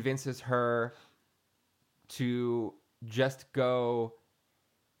convinces her to just go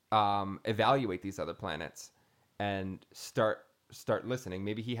evaluate these other planets and start listening.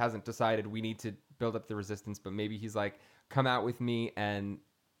 Maybe he hasn't decided we need to build up the resistance, but maybe he's like, come out with me, and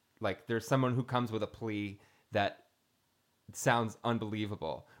like there's someone who comes with a plea that sounds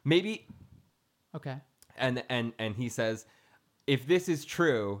unbelievable. Maybe Okay. and he says, if this is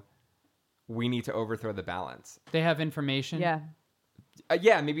true, we need to overthrow the balance. They have information. yeah.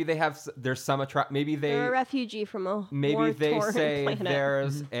 Yeah, maybe they have. There's some maybe They're a they refugee from a maybe they war-torn say planet.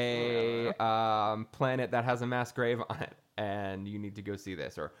 there's a planet that has a mass grave on it, and you need to go see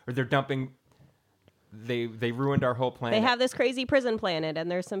this, or they're dumping. They ruined our whole planet. They have this crazy prison planet, and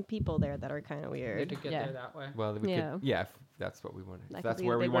there's some people there that are kind of They weird. could get Yeah. there that way. Well, we Yeah. could, yeah. If that's what we want. That If could that's be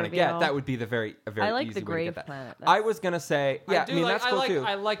where a we big want to reveal. get. That would be a very I like easy the way to grave get that. planet. I was gonna say, yeah. I mean, that's cool too.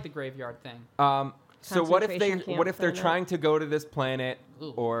 I like the graveyard thing. So what if they're trying to go to this planet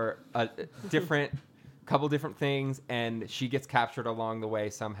or a couple different things, and she gets captured along the way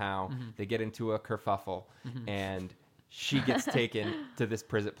somehow. They get into a kerfuffle, and she gets taken to this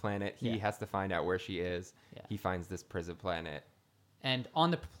prison planet. He has to find out where she is. Yeah. He finds this prison planet. And on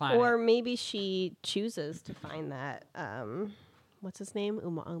the planet... Or maybe she chooses to find that... what's his name?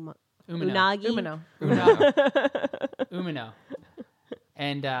 Unagi? Umino.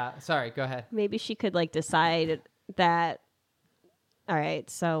 And, sorry, go ahead. Maybe she could, like, decide that... All right,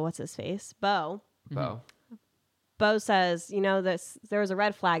 so what's his face? Bo says, there was a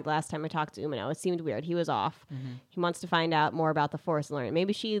red flag last time I talked to Umino. It seemed weird. He was off. He wants to find out more about the Force and learn.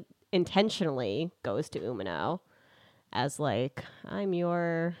 Maybe she intentionally goes to Umino as like, I'm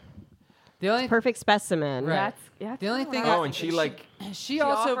your perfect specimen. Right. The only thing. And she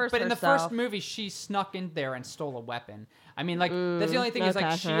also, but in the first movie, she snuck in there and stole a weapon. I mean, like that's the only thing is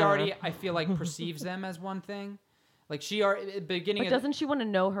like she already, I feel like, perceives them as one thing. Like she already at the beginning. But doesn't she want to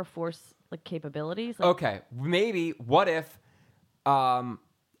know her Force like capabilities? Like, okay, maybe. What if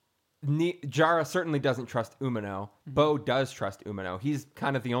Jara certainly doesn't trust Umino. Bo does trust Umino. He's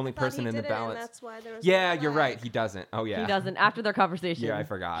kind of the only person in the balance. And that's why there was you're right. He doesn't. Oh, yeah. He doesn't. After their conversation. Yeah, I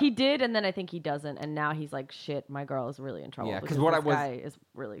forgot. He did, and then I think he doesn't, and now he's like, shit, my girl is really in trouble. Yeah, because this guy is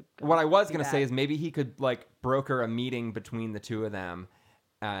really what I was going to say is maybe he could like broker a meeting between the two of them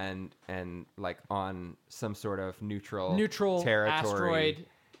and like on some sort of neutral territory. Asteroid.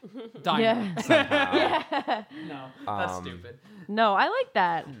 Diamond. Yeah. No, that's stupid. No, I like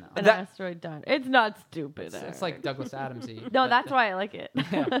that. No. An asteroid diamond. It's not stupid. It's like Douglas Adams-y. No, that's why I like it.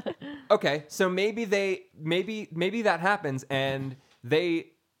 Yeah. Okay, so maybe that happens and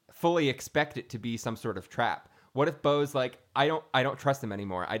they fully expect it to be some sort of trap. What if Bo's like, I don't trust him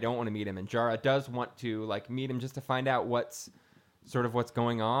anymore. I don't want to meet him, and Jara does want to like meet him just to find out what's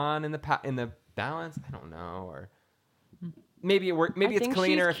going on in the balance. I don't know, or. Maybe it's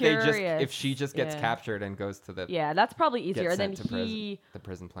cleaner if she just gets captured and goes to the that's probably easier. Then the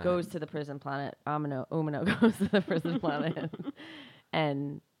prison planet. Goes to the prison planet. Umino goes to the prison planet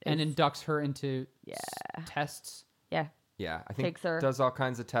and inducts her into tests. Yeah. Yeah, I think does all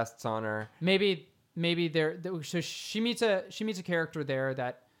kinds of tests on her. Maybe so she meets a character there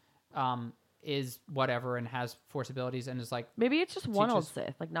that is whatever and has Force abilities and is like maybe it's just one old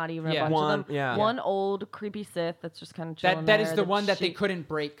Sith, like not even a bunch of them. Yeah. One old creepy Sith that's just kind of chilling that is the one that they couldn't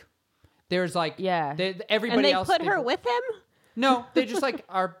break. There's like everybody and they else put her with him. No, they just like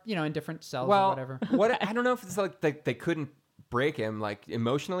are in different cells or whatever. I don't know if it's like they couldn't break him like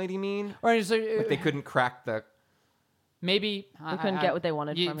emotionally. Do you mean? Or it's like they couldn't crack the. Maybe they couldn't get what they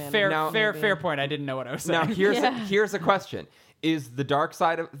wanted from him. Fair point. I didn't know what I was saying. Now here's a question: is the dark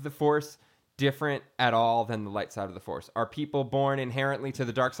side of the Force different at all than the light side of the Force? Are people born inherently to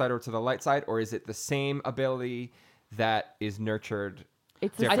the dark side or to the light side, or is it the same ability that is nurtured?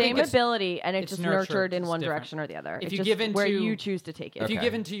 It's the same ability, and it's just nurtured in one direction or the other. If you give into where you choose to take it. If you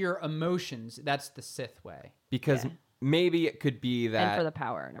give into your emotions, that's the Sith way. Because maybe it could be that, and for the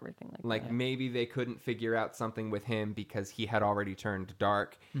power and everything like that. Maybe they couldn't figure out something with him because he had already turned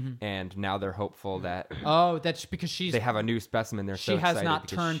dark, and now they're hopeful that that's because they have a new specimen. They're she has not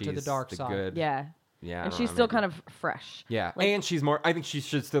turned to the dark side. Good, yeah, and she's still kind of fresh. Yeah, and she's more. I think she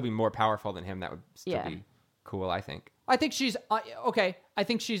should still be more powerful than him. That would still be cool. I think. I think she's okay. I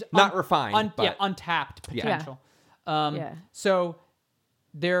think she's not refined, but untapped potential. So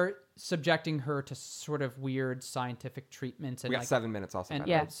they're subjecting her to sort of weird scientific treatments, and we got 7 minutes also.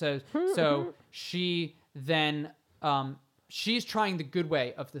 And so she then she's trying the good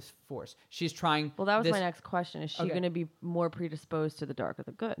way of this Force. She's trying. Well, that was my next question: is she going to be more predisposed to the dark or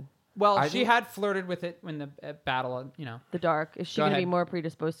the good? Well, she had flirted with it when the battle. The dark. Is she going to be more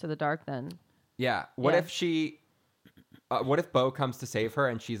predisposed to the dark then? Yeah. What if she? What if Bo comes to save her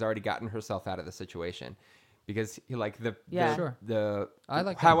and she's already gotten herself out of the situation? Because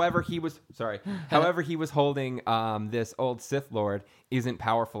however he was holding this old Sith Lord isn't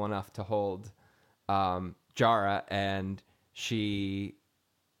powerful enough to hold Jara, and she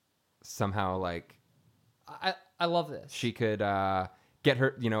somehow like I love this. She could get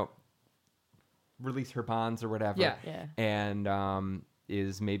her, release her bonds or whatever. And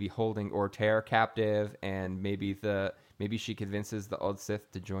is maybe holding Ortare captive, and maybe she convinces the old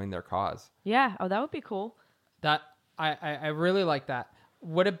Sith to join their cause. Yeah. Oh, that would be cool. That I really like that.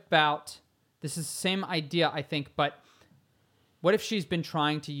 What about this is the same idea, I think, but what if she's been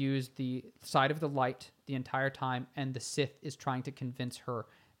trying to use the side of the light the entire time, and the Sith is trying to convince her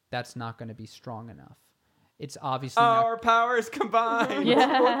that's not going to be strong enough? It's obviously our powers combined.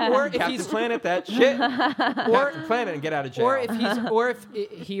 Or if Captain Planet that shit. Or Planet and get out of jail. Or if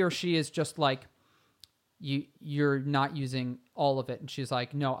he or she is just like you're not using all of it. And she's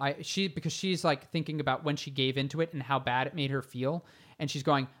like, no, because she's like thinking about when she gave into it and how bad it made her feel. And she's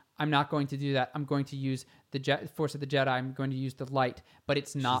going, I'm not going to do that. I'm going to use the Force of the Jedi. I'm going to use the light, but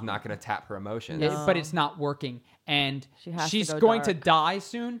it's not. She's not going to tap her emotions. But it's not working. And she's go going dark. to die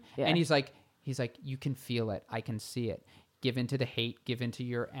soon. Yeah. And he's like, you can feel it. I can see it. Give into the hate. Give into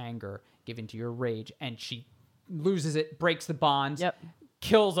your anger. Give into your rage. And she loses it, breaks the bonds,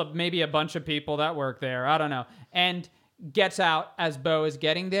 kills maybe a bunch of people that work there. I don't know. And gets out as Bo is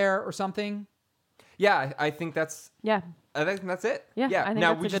getting there or something. Yeah, I think that's... Yeah. I think that's it. Yeah. I think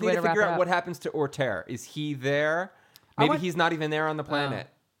now that's we a just good need way to to wrap figure it out up. what happens to Orter. Is he there? Maybe he's not even there on the planet,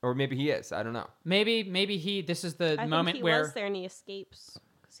 or maybe he is. I don't know. Maybe he. This is the moment think he where was there and he escapes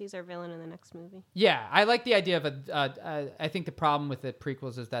because he's our villain in the next movie. Yeah, I like the idea of I think the problem with the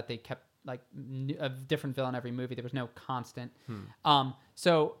prequels is that they kept like a different villain every movie. There was no constant.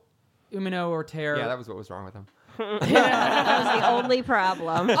 So Umino Orter. Yeah, that was what was wrong with him. That was the only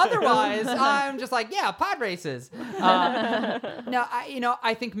problem. Otherwise, I'm just like, yeah, pod races. No,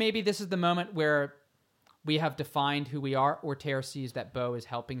 I think maybe this is the moment where we have defined who we are. Orter sees that Bo is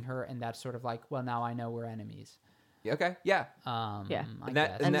helping her, and that's sort of like, well, now I know we're enemies. Okay, yeah. I And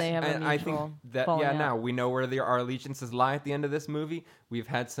guess. they have a I think mutual that falling out. now we know where our allegiances lie at the end of this movie. We've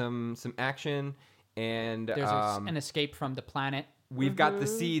had some action, and There's an escape from the planet. we've got the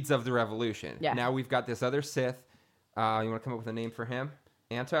seeds of the revolution. Yeah. Now we've got this other Sith. You want to come up with a name for him?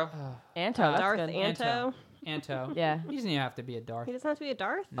 Anto? Anto, that's Darth good. Anto. Anto. Yeah. He doesn't even have to be a Darth. He doesn't have to be a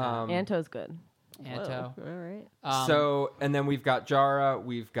Darth. Anto's good. Anto. Whoa. All right. So, and then we've got Jara.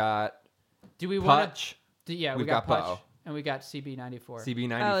 We've got Do we want Putch. to? Yeah, we We've got got Putch. Bo. And we got CB94.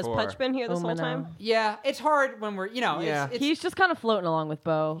 CB94. Oh, has Putch been here this whole Umino. time? Yeah, it's hard when we're, Yeah. He's just kind of floating along with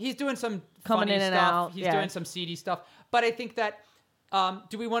Bo. he's doing some Coming funny in and stuff. out, He's yeah. doing some seedy stuff. But I think that,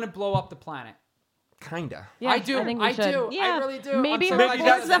 do we want to blow up the planet? Kinda. Yeah, I do. I think we I should. do. Yeah. I really do. Maybe I'm so we'll glad you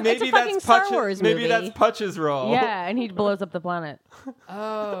force guys- them- It's a fucking Star Wars Maybe movie. that's Putch's role. Yeah, and he blows up the planet.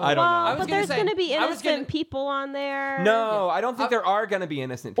 Oh. I don't know. I was But gonna there's say- going to be I was innocent gonna- people on there. No, I don't think there are going to be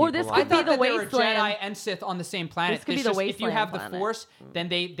innocent people. Or this on I could be thought the that there were wasteland. Jedi and Sith on the same planet. This could It's be the just, if you wasteland have the planet. Force, then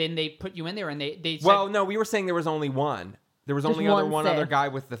they put you in there and they said, Well, no, we were saying there was only one. There was Just only one other Sith. guy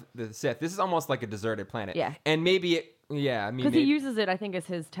with the Sith. This is almost like a deserted planet. Yeah. And maybe it. Yeah, I mean, Because he maybe- uses it, I think, as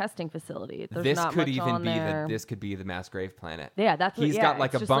his testing facility. There's this not could much even on be there. this could be the mass grave planet. Yeah, that's what. He's yeah, got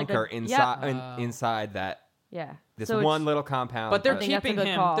like it's a just bunker yeah. inside inside that Yeah. this So one it's- little compound. But they're I think that's a keeping good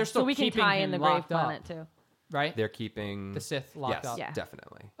him- call. they're still so we can keeping tie him in the grave locked up. planet too. right? they're keeping The Sith locked yes, up. Yeah.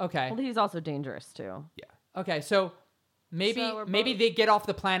 definitely. Okay. Well, he's also dangerous too. Yeah. Okay, so maybe So we're maybe both- they get off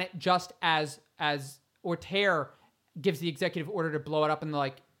the planet just as Orter gives the executive order to blow it up, and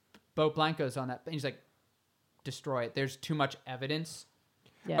like Bo Blanco's on that, and he's like, destroy it. There's too much evidence.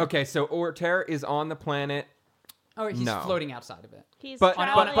 Yeah. Okay, so Orter is on the planet. Or he's No. floating outside of it. He's But-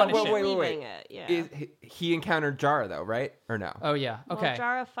 traveling but- and wait, leaving it. Yeah. He encountered Jara though, right? Or no? Oh yeah. Okay. Well,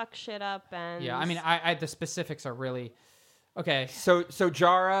 Jara fucks shit up and... Yeah. I mean, I the specifics are really okay. So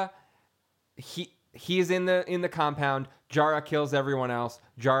Jara, he is in the compound. Jara kills everyone else.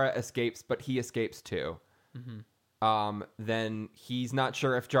 Jara escapes, but he escapes too. Then he's not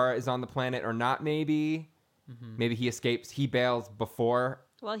sure if Jara is on the planet or not. Maybe he escapes. He bails before.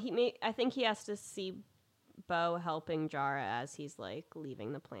 Well, I think he has to see Bo helping Jara as he's like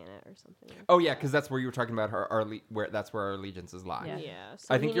leaving the planet or something. Like Oh yeah, because that's where you were talking about where that's where our allegiances lie. that. Yeah. Yeah.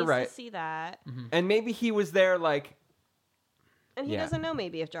 So I think he you're needs right. to see that. And maybe he was there like And he Yeah. doesn't know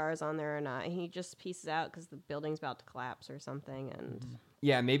maybe if Jara's on there or not. He just pieces out because the building's about to collapse or something. And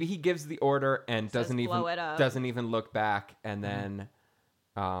yeah, maybe he gives the order and Says doesn't blow it up. look back, and then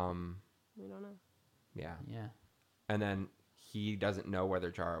we don't know. yeah, Yeah. and then he doesn't know whether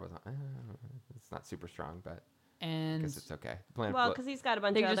Jara was on. It's not super strong, but I And guess it's okay. The planet Well, blo- because he's got a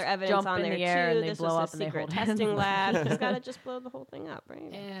bunch They of other just evidence jump on in there the air too. and they This blow was up a and they secret hold hands. testing lab. He's got to just blow the whole thing up,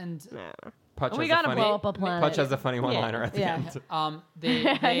 right? and Nah. Putch We has a gotta funny, blow up a planet. Putch has a funny one-liner at the Yeah. end. they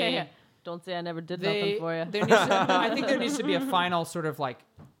Yeah. Don't say I never did nothing for you. there needs to, I think there needs to be a final sort of like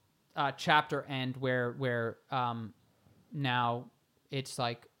chapter end where now it's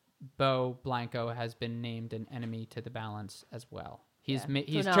like Bo Blanco has been named an enemy to the balance as well. He's Yeah.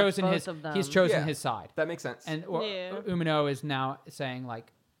 he's So now chosen it's his both of them. he's chosen Yeah. his side, That makes sense. and Yeah. Umino is now saying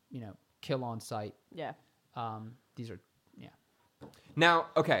like, kill on sight. Yeah. These are yeah. Now,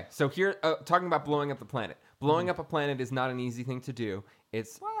 okay, so here, talking about blowing up the planet. Blowing up a planet is not an easy thing to do.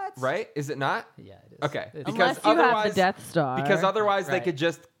 It's What? right? Is it not? Yeah, it is. Okay, It's- because Unless you have the otherwise, Death Star. because otherwise they Right. could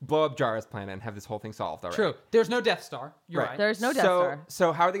just blow up Jara's planet and have this whole thing solved already. True. There's no Death Star. You're right. There's no Death so, Star.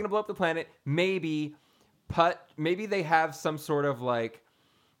 So how are they going to blow up the planet? Maybe they have some sort of like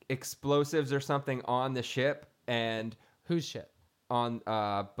explosives or something on the ship, and whose ship? On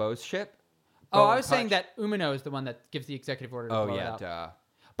Bo's ship. Oh, I was saying that Umino is the one that gives the executive order to blow it up. Duh.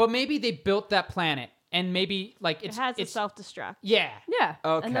 But maybe they built that planet, and maybe like it has a self-destruct. Yeah. Yeah.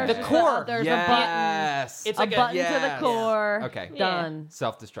 Okay. And there's the core. There's yes. a button. It's a like button to the core. Yeah. Okay. Done.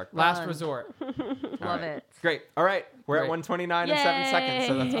 Self-destruct. Last resort. Love it. Great. All right. We're at Great. 129 and 7 seconds,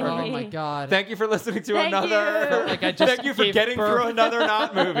 so that's Yay. perfect. Oh my god. Thank you for listening to Thank another. you. Like I just Thank you for gave getting birth. through another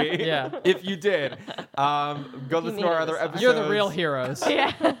not movie. Yeah. If you did, go listen to our other episodes. You're the real heroes.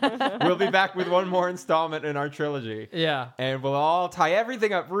 Yeah. We'll be back with one more installment in our trilogy. Yeah. And we'll all tie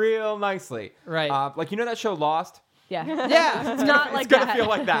everything up real nicely. Right. Like, that show Lost? Yeah. Yeah. It's not like It's going to that. feel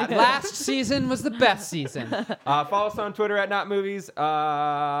like that. Last season was the best season. Follow us on Twitter at NotMovies.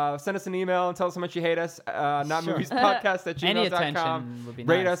 Send us an email and tell us how much you hate us. NotMoviesPodcast@gmail.com. Any attention would be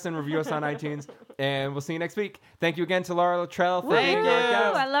Rate nice. us and review us on iTunes. And we'll see you next week. Thank you again to Laura Luttrell for Woo! being our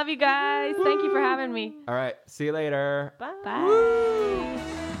guest. I love you guys. Thank you for having me. All right. See you later. Bye.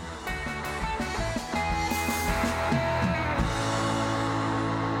 Bye.